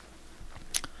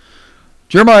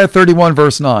 Jeremiah 31,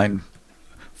 verse 9.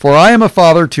 For I am a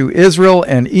father to Israel,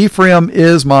 and Ephraim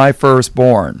is my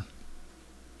firstborn.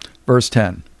 Verse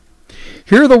 10.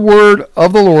 Hear the word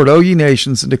of the Lord, O ye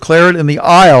nations, and declare it in the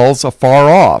isles afar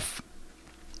off.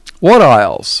 What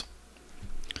isles?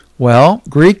 Well,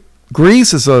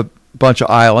 Greece is a bunch of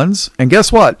islands. And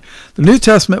guess what? The New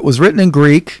Testament was written in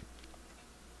Greek.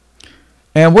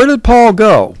 And where did Paul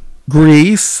go?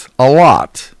 Greece, a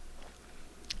lot.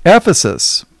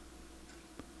 Ephesus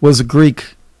was a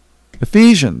Greek.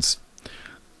 Ephesians,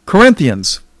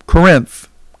 Corinthians, Corinth,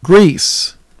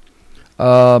 Greece,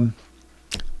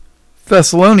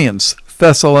 Thessalonians,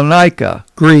 Thessalonica,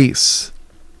 Greece.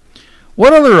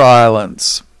 What other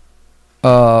islands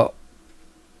had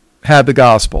the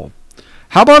gospel?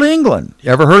 How about England?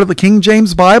 You ever heard of the King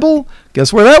James Bible?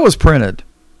 Guess where that was printed?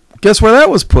 Guess where that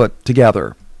was put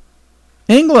together?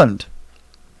 England.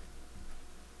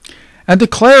 And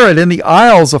declare it in the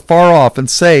isles afar off, and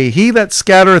say, He that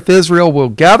scattereth Israel will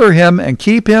gather him, and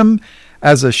keep him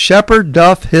as a shepherd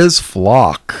doth his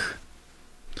flock.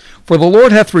 For the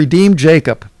Lord hath redeemed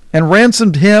Jacob, and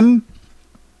ransomed him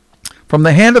from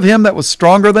the hand of him that was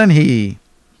stronger than he.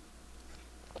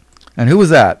 And who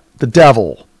was that? The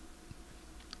devil.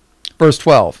 Verse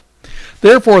 12.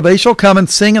 Therefore they shall come and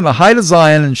sing in the height of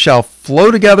Zion, and shall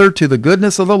flow together to the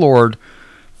goodness of the Lord,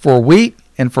 for wheat,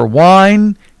 and for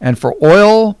wine, and for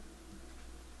oil.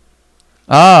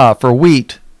 For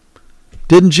wheat.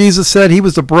 Didn't Jesus say he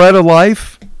was the bread of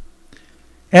life?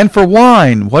 And for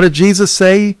wine, what did Jesus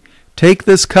say? Take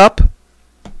this cup.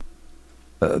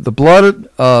 The blood.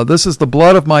 This is the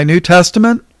blood of my New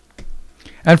Testament.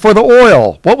 And for the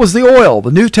oil, what was the oil?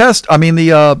 The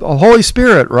the Holy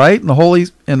Spirit, right? In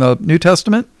the New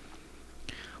Testament.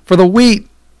 For the wheat,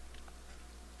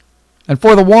 and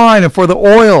for the wine, and for the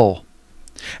oil,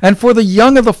 and for the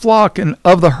young of the flock and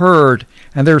of the herd,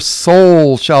 and their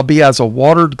soul shall be as a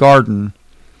watered garden,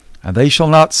 and they shall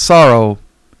not sorrow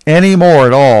any more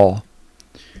at all.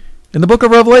 In the book of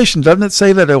Revelation, doesn't it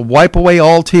say that it'll wipe away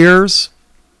all tears?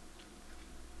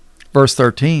 Verse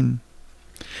 13.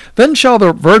 Then shall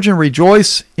the virgin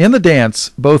rejoice in the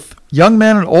dance, both young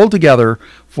men and old together,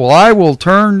 for I will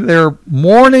turn their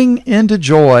mourning into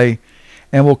joy,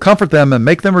 and will comfort them and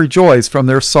make them rejoice from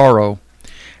their sorrow.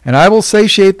 And I will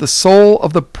satiate the soul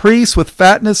of the priests with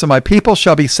fatness, and my people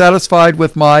shall be satisfied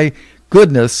with my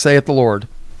goodness, saith the Lord.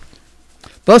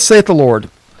 Thus saith the Lord,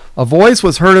 a voice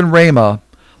was heard in Ramah,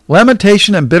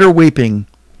 lamentation and bitter weeping.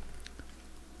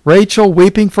 Rachel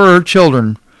weeping for her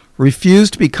children,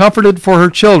 refused to be comforted for her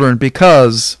children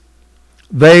because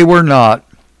they were not.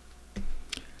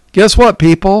 Guess what,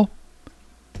 people?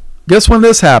 Guess when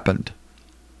this happened?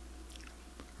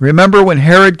 Remember when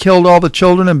Herod killed all the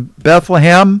children in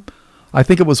Bethlehem? I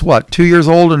think it was 2 years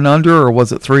old and under, or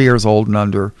was it 3 years old and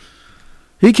under?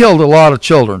 He killed a lot of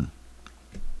children.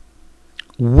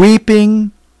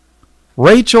 Weeping,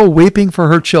 Rachel weeping for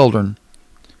her children,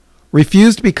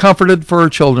 refused to be comforted for her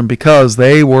children because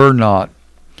they were not.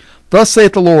 Thus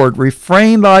saith the Lord,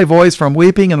 refrain thy voice from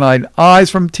weeping and thine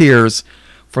eyes from tears,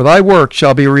 for thy work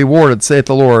shall be rewarded, saith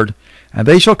the Lord, and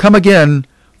they shall come again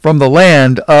from the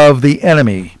land of the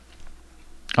enemy.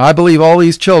 I believe all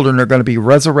these children are going to be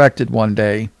resurrected one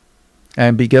day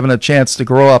and be given a chance to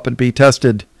grow up and be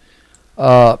tested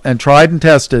and tried and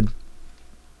tested.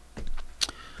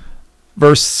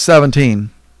 Verse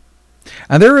 17.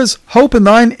 And there is hope in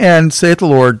thine end, saith the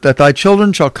Lord, that thy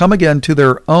children shall come again to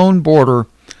their own border.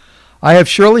 I have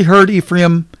surely heard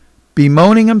Ephraim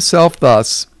bemoaning himself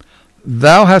thus,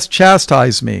 Thou hast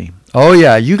chastised me. Oh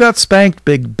yeah, you got spanked,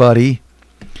 big buddy.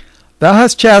 Thou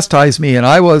hast chastised me, and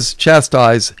I was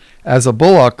chastised as a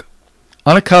bullock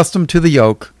unaccustomed to the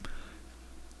yoke.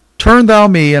 Turn thou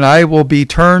me, and I will be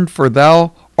turned, for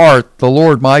thou art the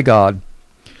Lord my God.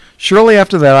 Surely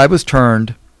after that I was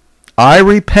turned, I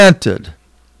repented,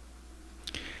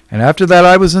 and after that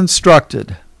I was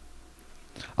instructed.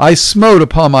 I smote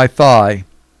upon my thigh.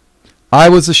 I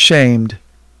was ashamed,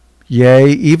 yea,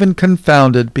 even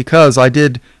confounded, because I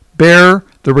did bear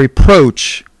the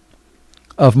reproach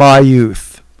of my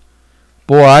youth.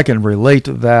 Boy, I can relate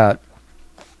to that.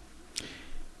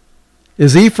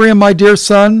 Is Ephraim my dear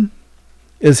son?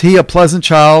 Is he a pleasant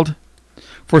child?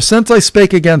 For since I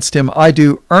spake against him, I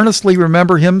do earnestly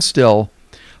remember him still.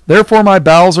 Therefore my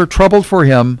bowels are troubled for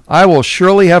him. I will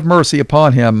surely have mercy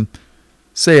upon him,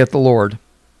 saith the Lord.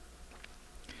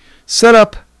 Set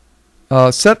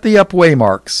thee up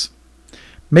waymarks.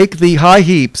 Make thee high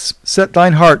heaps. Set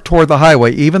thine heart toward the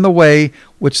highway, even the way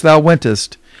which thou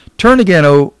wentest. Turn again,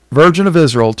 O Virgin of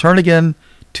Israel, turn again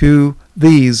to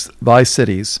these thy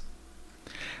cities.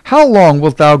 How long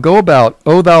wilt thou go about,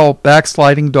 O thou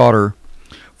backsliding daughter?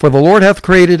 For the Lord hath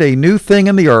created a new thing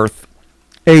in the earth.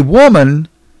 A woman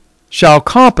shall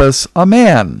compass a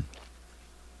man.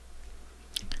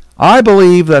 I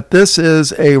believe that this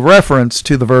is a reference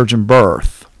to the virgin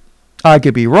birth. I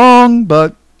could be wrong,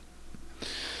 but...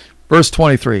 Verse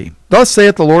 23, Thus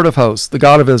saith the Lord of hosts, the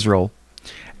God of Israel,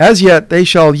 As yet they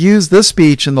shall use this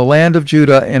speech in the land of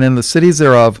Judah and in the cities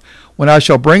thereof, when I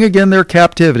shall bring again their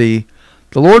captivity.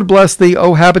 The Lord bless thee,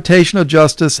 O habitation of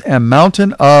justice and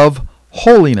mountain of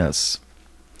holiness.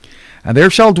 And there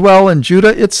shall dwell in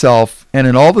Judah itself, and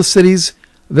in all the cities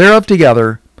thereof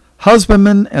together,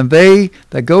 husbandmen and they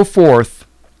that go forth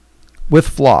with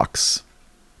flocks.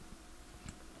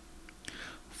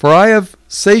 For I have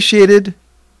satiated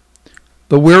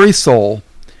the weary soul,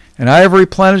 and I have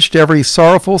replenished every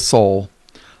sorrowful soul.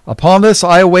 Upon this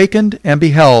I awakened and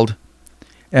beheld,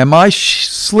 and my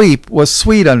sleep was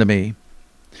sweet unto me.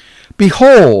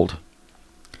 Behold,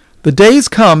 the days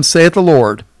come, saith the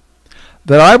Lord,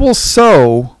 that I will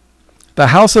sow the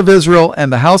house of Israel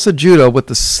and the house of Judah with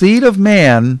the seed of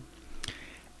man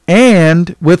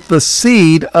and with the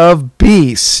seed of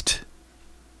beast.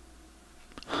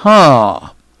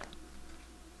 The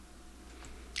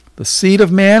seed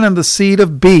of man and the seed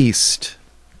of beast.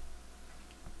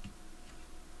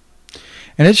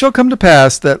 And it shall come to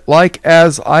pass that like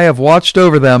as I have watched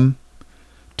over them,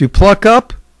 to pluck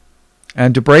up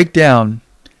and to break down,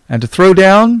 and to throw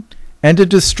down and to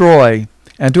destroy,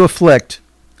 and to afflict,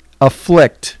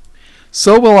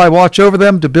 so will I watch over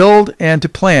them to build and to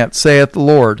plant, saith the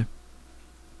Lord.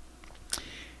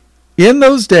 In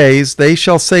those days they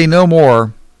shall say no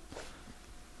more,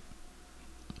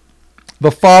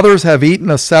 The fathers have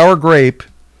eaten a sour grape,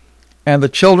 and the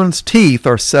children's teeth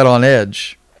are set on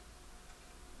edge.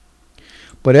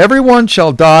 But every one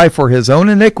shall die for his own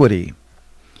iniquity.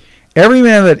 Every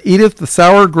man that eateth the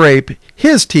sour grape,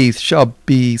 his teeth shall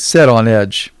be set on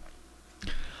edge.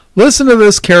 Listen to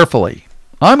this carefully.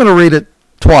 I'm going to read it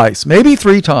twice, maybe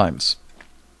 3 times.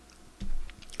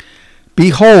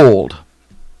 Behold,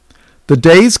 the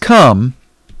days come,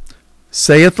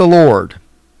 saith the Lord,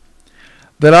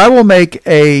 that I will make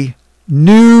a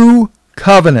new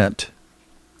covenant,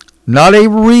 not a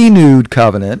renewed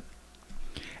covenant,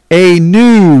 a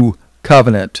new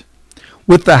covenant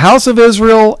with the house of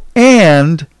Israel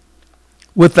and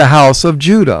with the house of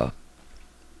Judah.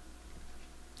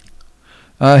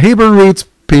 Hebrew roots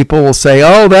people will say,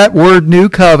 oh, that word new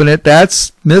covenant,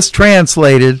 that's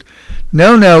mistranslated.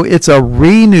 No, it's a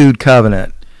renewed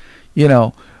covenant. You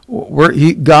know,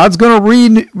 God's going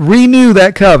to renew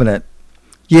that covenant.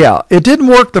 Yeah, it didn't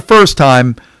work the first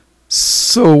time,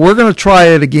 so we're going to try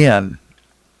it again.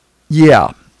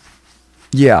 Yeah,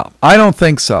 I don't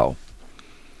think so.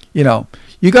 You know,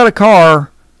 you got a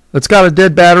car that's got a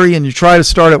dead battery and you try to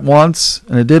start it once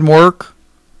and it didn't work.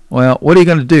 Well, what are you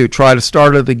going to do? Try to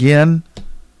start it again?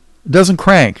 It doesn't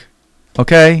crank,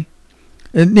 okay?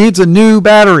 It needs a new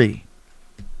battery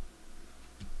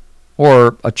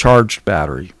or a charged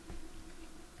battery.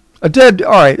 All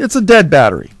right, it's a dead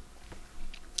battery.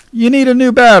 You need a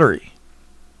new battery.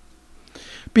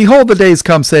 Behold, the days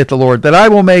come, saith the Lord, that I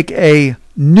will make a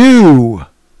new,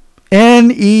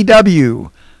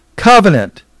 N-E-W,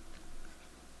 covenant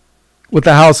with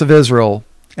the house of Israel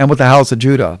and with the house of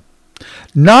Judah,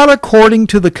 not according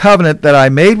to the covenant that I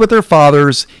made with their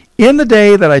fathers in the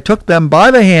day that I took them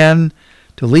by the hand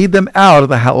to lead them out of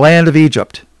the land of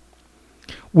Egypt,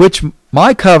 which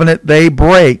my covenant they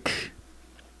break.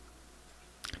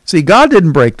 See, God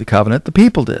didn't break the covenant, the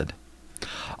people did.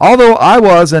 Although I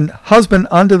was an husband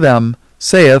unto them,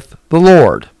 saith the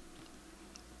Lord.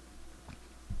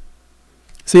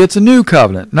 See, it's a new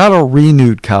covenant, not a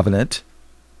renewed covenant.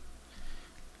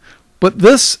 But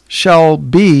this shall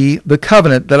be the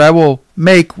covenant that I will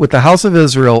make with the house of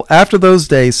Israel after those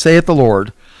days, saith the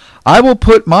Lord. I will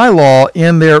put my law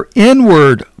in their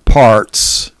inward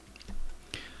parts.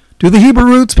 Do the Hebrew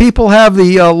roots people have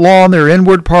the law in their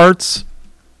inward parts?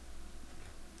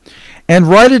 And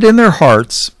write it in their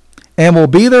hearts, and will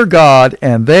be their God,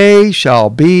 and they shall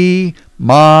be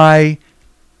my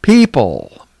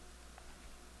people.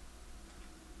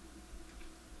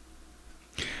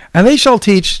 And they shall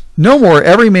teach no more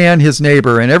every man his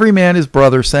neighbor, and every man his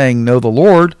brother, saying, Know the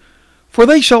Lord. For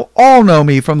they shall all know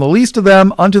me, from the least of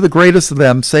them unto the greatest of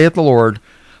them, saith the Lord.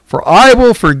 For I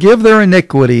will forgive their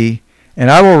iniquity,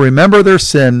 and I will remember their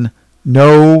sin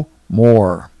no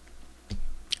more.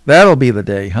 That'll be the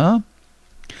day, huh?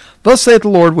 Thus saith the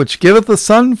Lord, which giveth the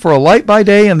sun for a light by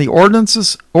day, and the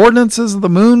ordinances of the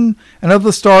moon and of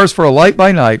the stars for a light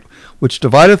by night, which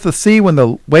divideth the sea when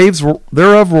the waves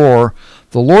thereof roar.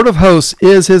 The Lord of hosts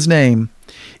is his name.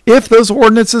 If those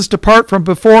ordinances depart from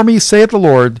before me, saith the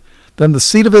Lord, then the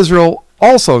seed of Israel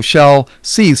also shall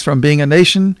cease from being a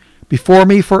nation before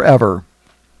me forever.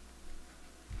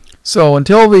 So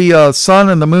until the sun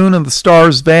and the moon and the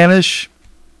stars vanish,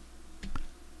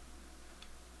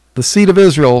 the seed of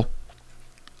Israel,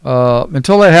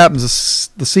 until that happens,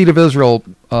 the seed of Israel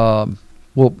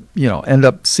will, end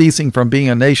up ceasing from being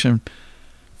a nation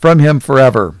from him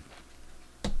forever.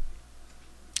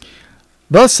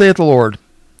 Thus saith the Lord,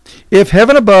 if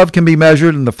heaven above can be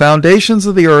measured, and the foundations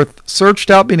of the earth searched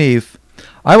out beneath,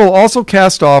 I will also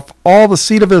cast off all the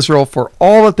seed of Israel for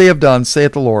all that they have done,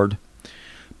 saith the Lord.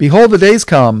 Behold, the days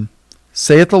come,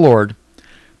 saith the Lord,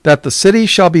 that the city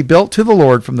shall be built to the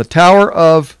Lord from the tower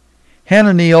of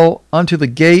Hananeel unto the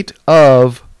gate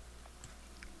of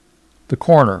the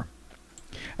corner.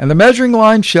 And the measuring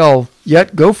line shall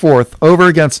yet go forth over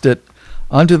against it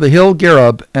unto the hill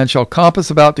Gareb, and shall compass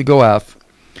about to Goath.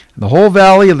 And the whole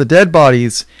valley of the dead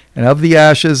bodies, and of the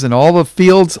ashes, and all the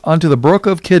fields unto the brook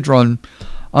of Kidron,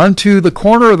 unto the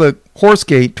corner of the horse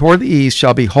gate toward the east,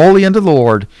 shall be holy unto the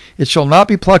Lord. It shall not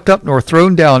be plucked up nor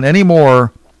thrown down any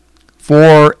more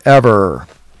forever.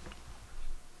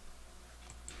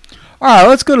 All right,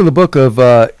 let's go to the book of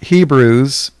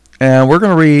Hebrews, and we're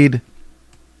going to read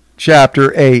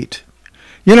chapter 8.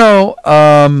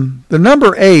 The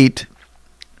number 8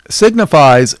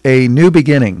 signifies a new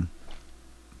beginning.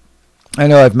 I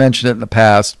know I've mentioned it in the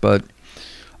past, but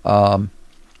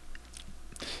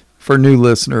for new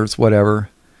listeners, whatever.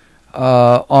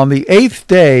 On the 8th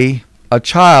day, a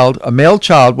male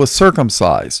child, was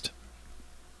circumcised.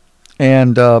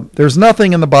 And there's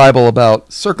nothing in the Bible about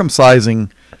circumcising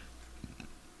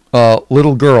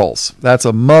little girls. That's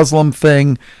a Muslim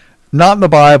thing, not in the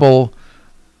Bible.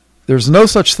 There's no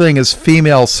such thing as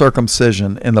female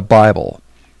circumcision in the Bible.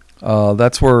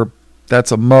 That's a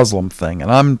Muslim thing,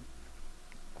 and I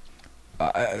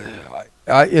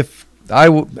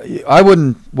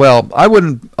wouldn't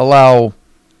allow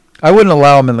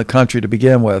them in the country to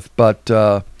begin with, but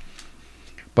that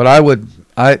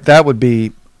would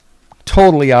be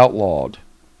totally outlawed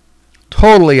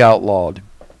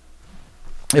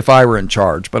if I were in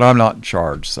charge, but I'm not in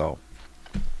charge, so.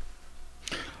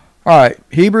 All right,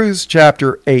 Hebrews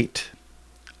chapter 8.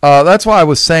 That's why I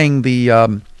was saying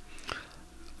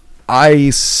I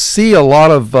see a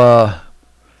lot of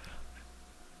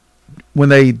when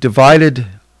they divided,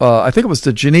 I think it was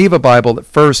the Geneva Bible that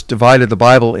first divided the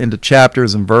Bible into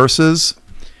chapters and verses.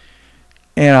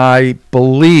 And I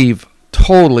believe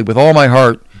totally with all my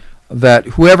heart that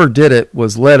whoever did it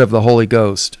was led of the Holy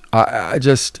Ghost. I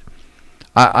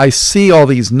see all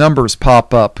these numbers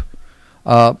pop up.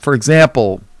 For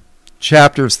example,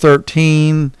 chapters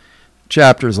 13,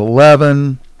 chapters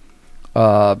 11.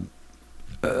 11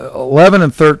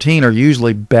 and 13 are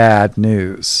usually bad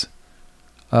news.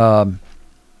 And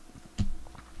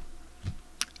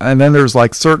then there's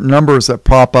like certain numbers that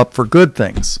pop up for good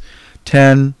things.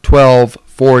 10, 12,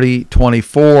 40,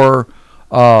 24.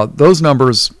 Those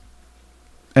numbers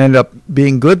end up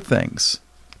being good things.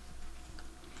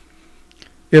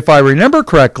 If I remember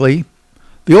correctly,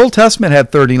 the Old Testament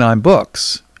had 39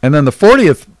 books. And then the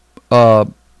 40th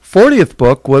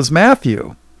book was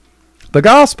Matthew. The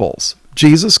Gospels.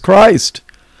 Jesus Christ.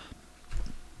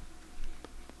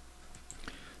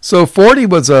 So 40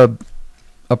 was a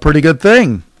pretty good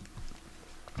thing.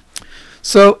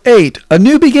 So 8, a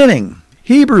new beginning.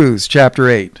 Hebrews chapter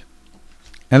 8.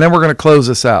 And then we're going to close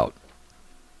this out.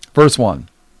 Verse 1.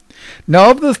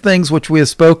 Now of the things which we have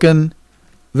spoken,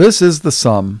 this is the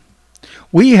sum.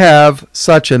 We have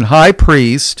such an high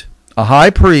priest, a high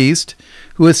priest,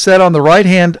 who is set on the right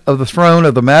hand of the throne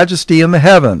of the majesty in the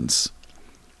heavens.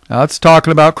 Now it's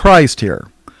talking about Christ here.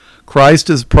 Christ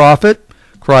is a prophet.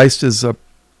 Christ is a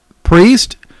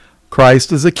priest.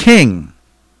 Christ is a king.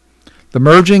 The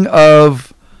merging of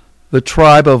the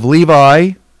tribe of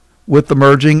Levi with the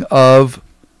merging of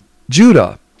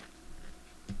Judah.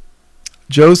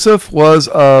 Joseph was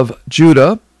of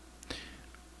Judah.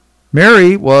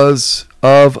 Mary was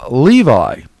of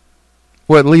Levi.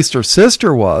 Well, at least her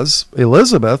sister was.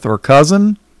 Elizabeth, or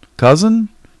cousin,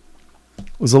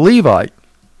 was a Levite.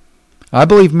 I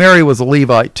believe Mary was a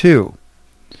Levite too.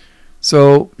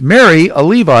 So Mary, a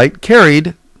Levite,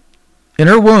 carried in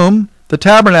her womb the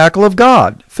tabernacle of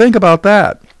God. Think about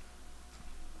that.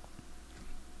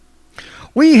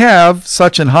 We have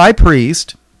such an high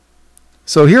priest.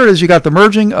 So here it is, you got the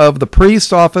merging of the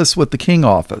priest office with the king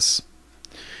office.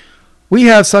 We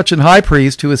have such an high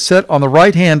priest who is set on the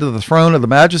right hand of the throne of the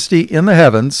majesty in the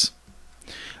heavens,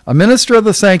 a minister of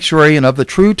the sanctuary and of the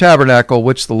true tabernacle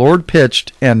which the Lord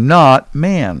pitched, and not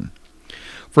man.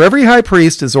 For every high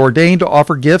priest is ordained to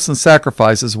offer gifts and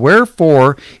sacrifices,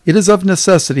 wherefore it is of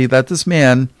necessity that this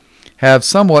man have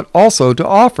somewhat also to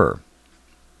offer.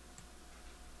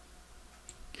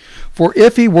 For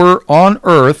if he were on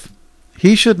earth,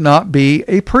 he should not be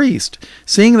a priest,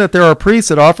 seeing that there are priests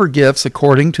that offer gifts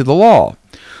according to the law,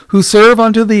 who serve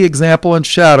unto the example and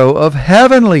shadow of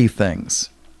heavenly things.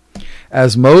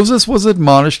 As Moses was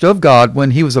admonished of God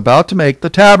when he was about to make the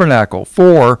tabernacle.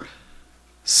 For,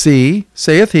 see,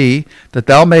 saith he, that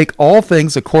thou make all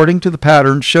things according to the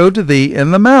pattern showed to thee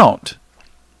in the mount.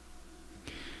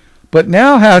 But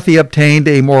now hath he obtained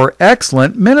a more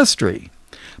excellent ministry,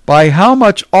 by how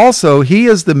much also he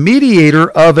is the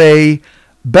mediator of a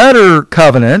better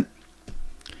covenant.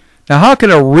 Now, how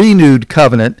can a renewed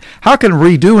covenant, how can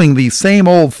redoing the same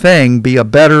old thing be a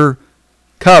better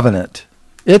covenant?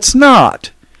 It's not.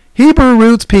 Hebrew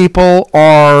roots people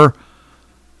are,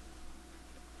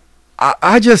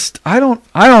 I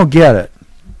don't get it.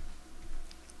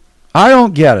 I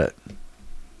don't get it.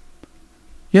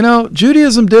 You know,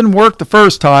 Judaism didn't work the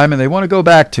first time and they want to go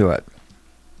back to it.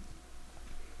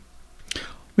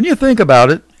 When you think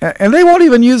about it, and they won't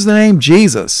even use the name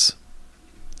Jesus.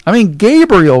 I mean,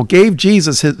 Gabriel gave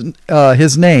Jesus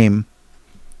his name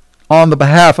on the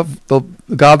behalf of the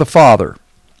God the Father.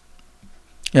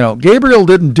 You know, Gabriel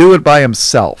didn't do it by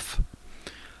himself.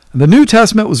 The New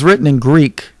Testament was written in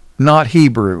Greek, not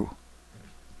Hebrew,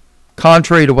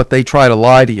 contrary to what they try to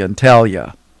lie to you and tell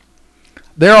you.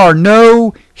 There are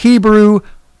no Hebrew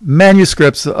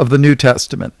manuscripts of the New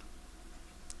Testament.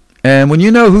 And when you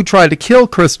know who tried to kill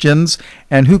Christians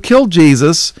and who killed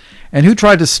Jesus and who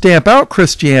tried to stamp out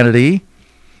Christianity,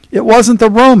 it wasn't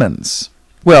the Romans.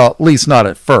 Well, at least not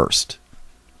at first.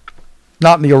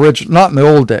 Not in the original, not in the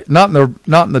old day, not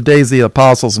in the days of the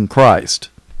apostles and Christ.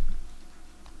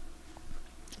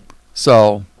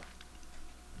 So,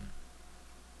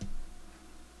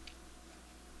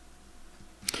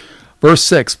 verse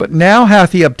 6, but now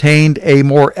hath he obtained a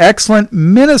more excellent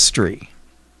ministry,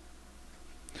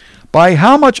 by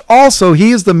how much also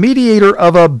he is the mediator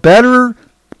of a better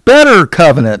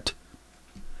covenant,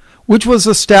 which was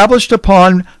established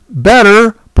upon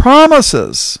better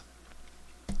promises.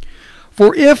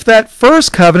 For if that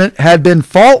first covenant had been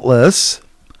faultless,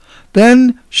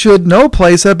 then should no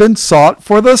place have been sought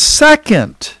for the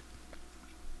second.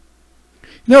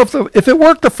 You know, if it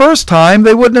worked the first time,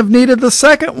 they wouldn't have needed the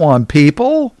second one,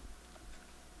 people.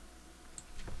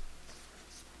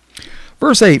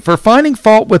 Verse 8, for finding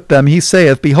fault with them, he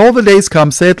saith, behold, the days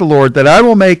come, saith the Lord, that I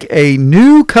will make a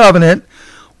new covenant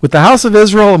with the house of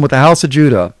Israel and with the house of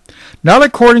Judah, not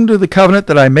according to the covenant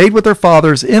that I made with their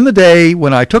fathers in the day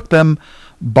when I took them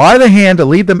by the hand to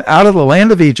lead them out of the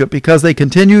land of Egypt, because they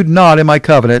continued not in my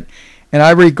covenant, and I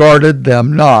regarded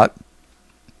them not,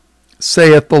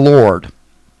 saith the Lord.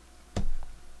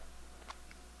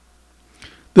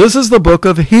 This is the book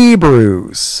of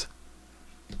Hebrews.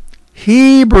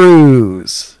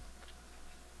 Hebrews.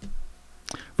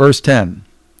 Verse 10.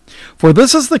 For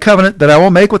this is the covenant that I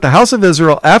will make with the house of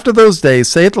Israel after those days,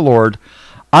 saith the Lord.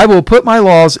 I will put my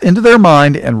laws into their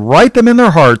mind and write them in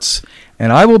their hearts,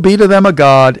 and I will be to them a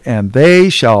God, and they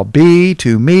shall be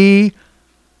to me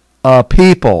a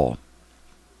people.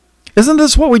 Isn't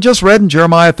this what we just read in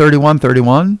Jeremiah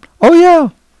 31:31? Oh yeah.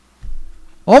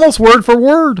 Almost word for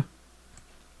word.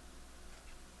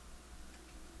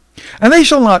 And they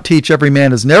shall not teach every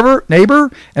man his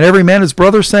neighbor, and every man his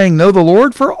brother, saying, Know the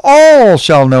Lord, for all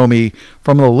shall know me,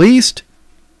 from the least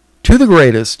to the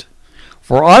greatest.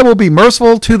 For I will be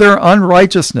merciful to their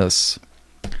unrighteousness.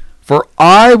 For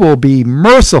I will be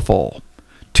merciful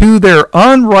to their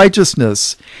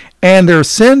unrighteousness, and their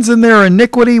sins and their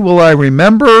iniquity will I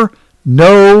remember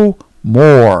no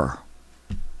more.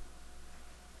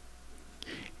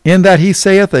 In that he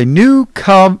saith, A new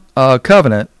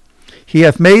covenant he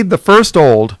hath made the first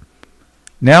old.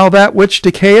 Now that which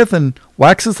decayeth and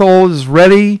waxeth old is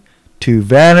ready to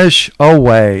vanish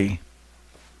away.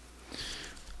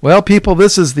 Well, people,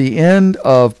 this is the end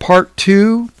of part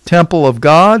 2, Temple of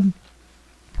God.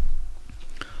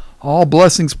 All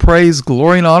blessings, praise,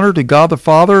 glory, and honor to God the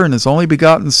Father and his only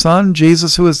begotten Son,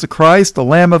 Jesus, who is the Christ, the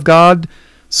Lamb of God,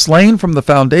 slain from the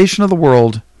foundation of the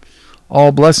world.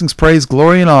 All blessings, praise,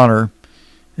 glory, and honor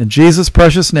in Jesus'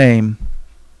 precious name.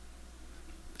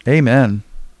 Amen.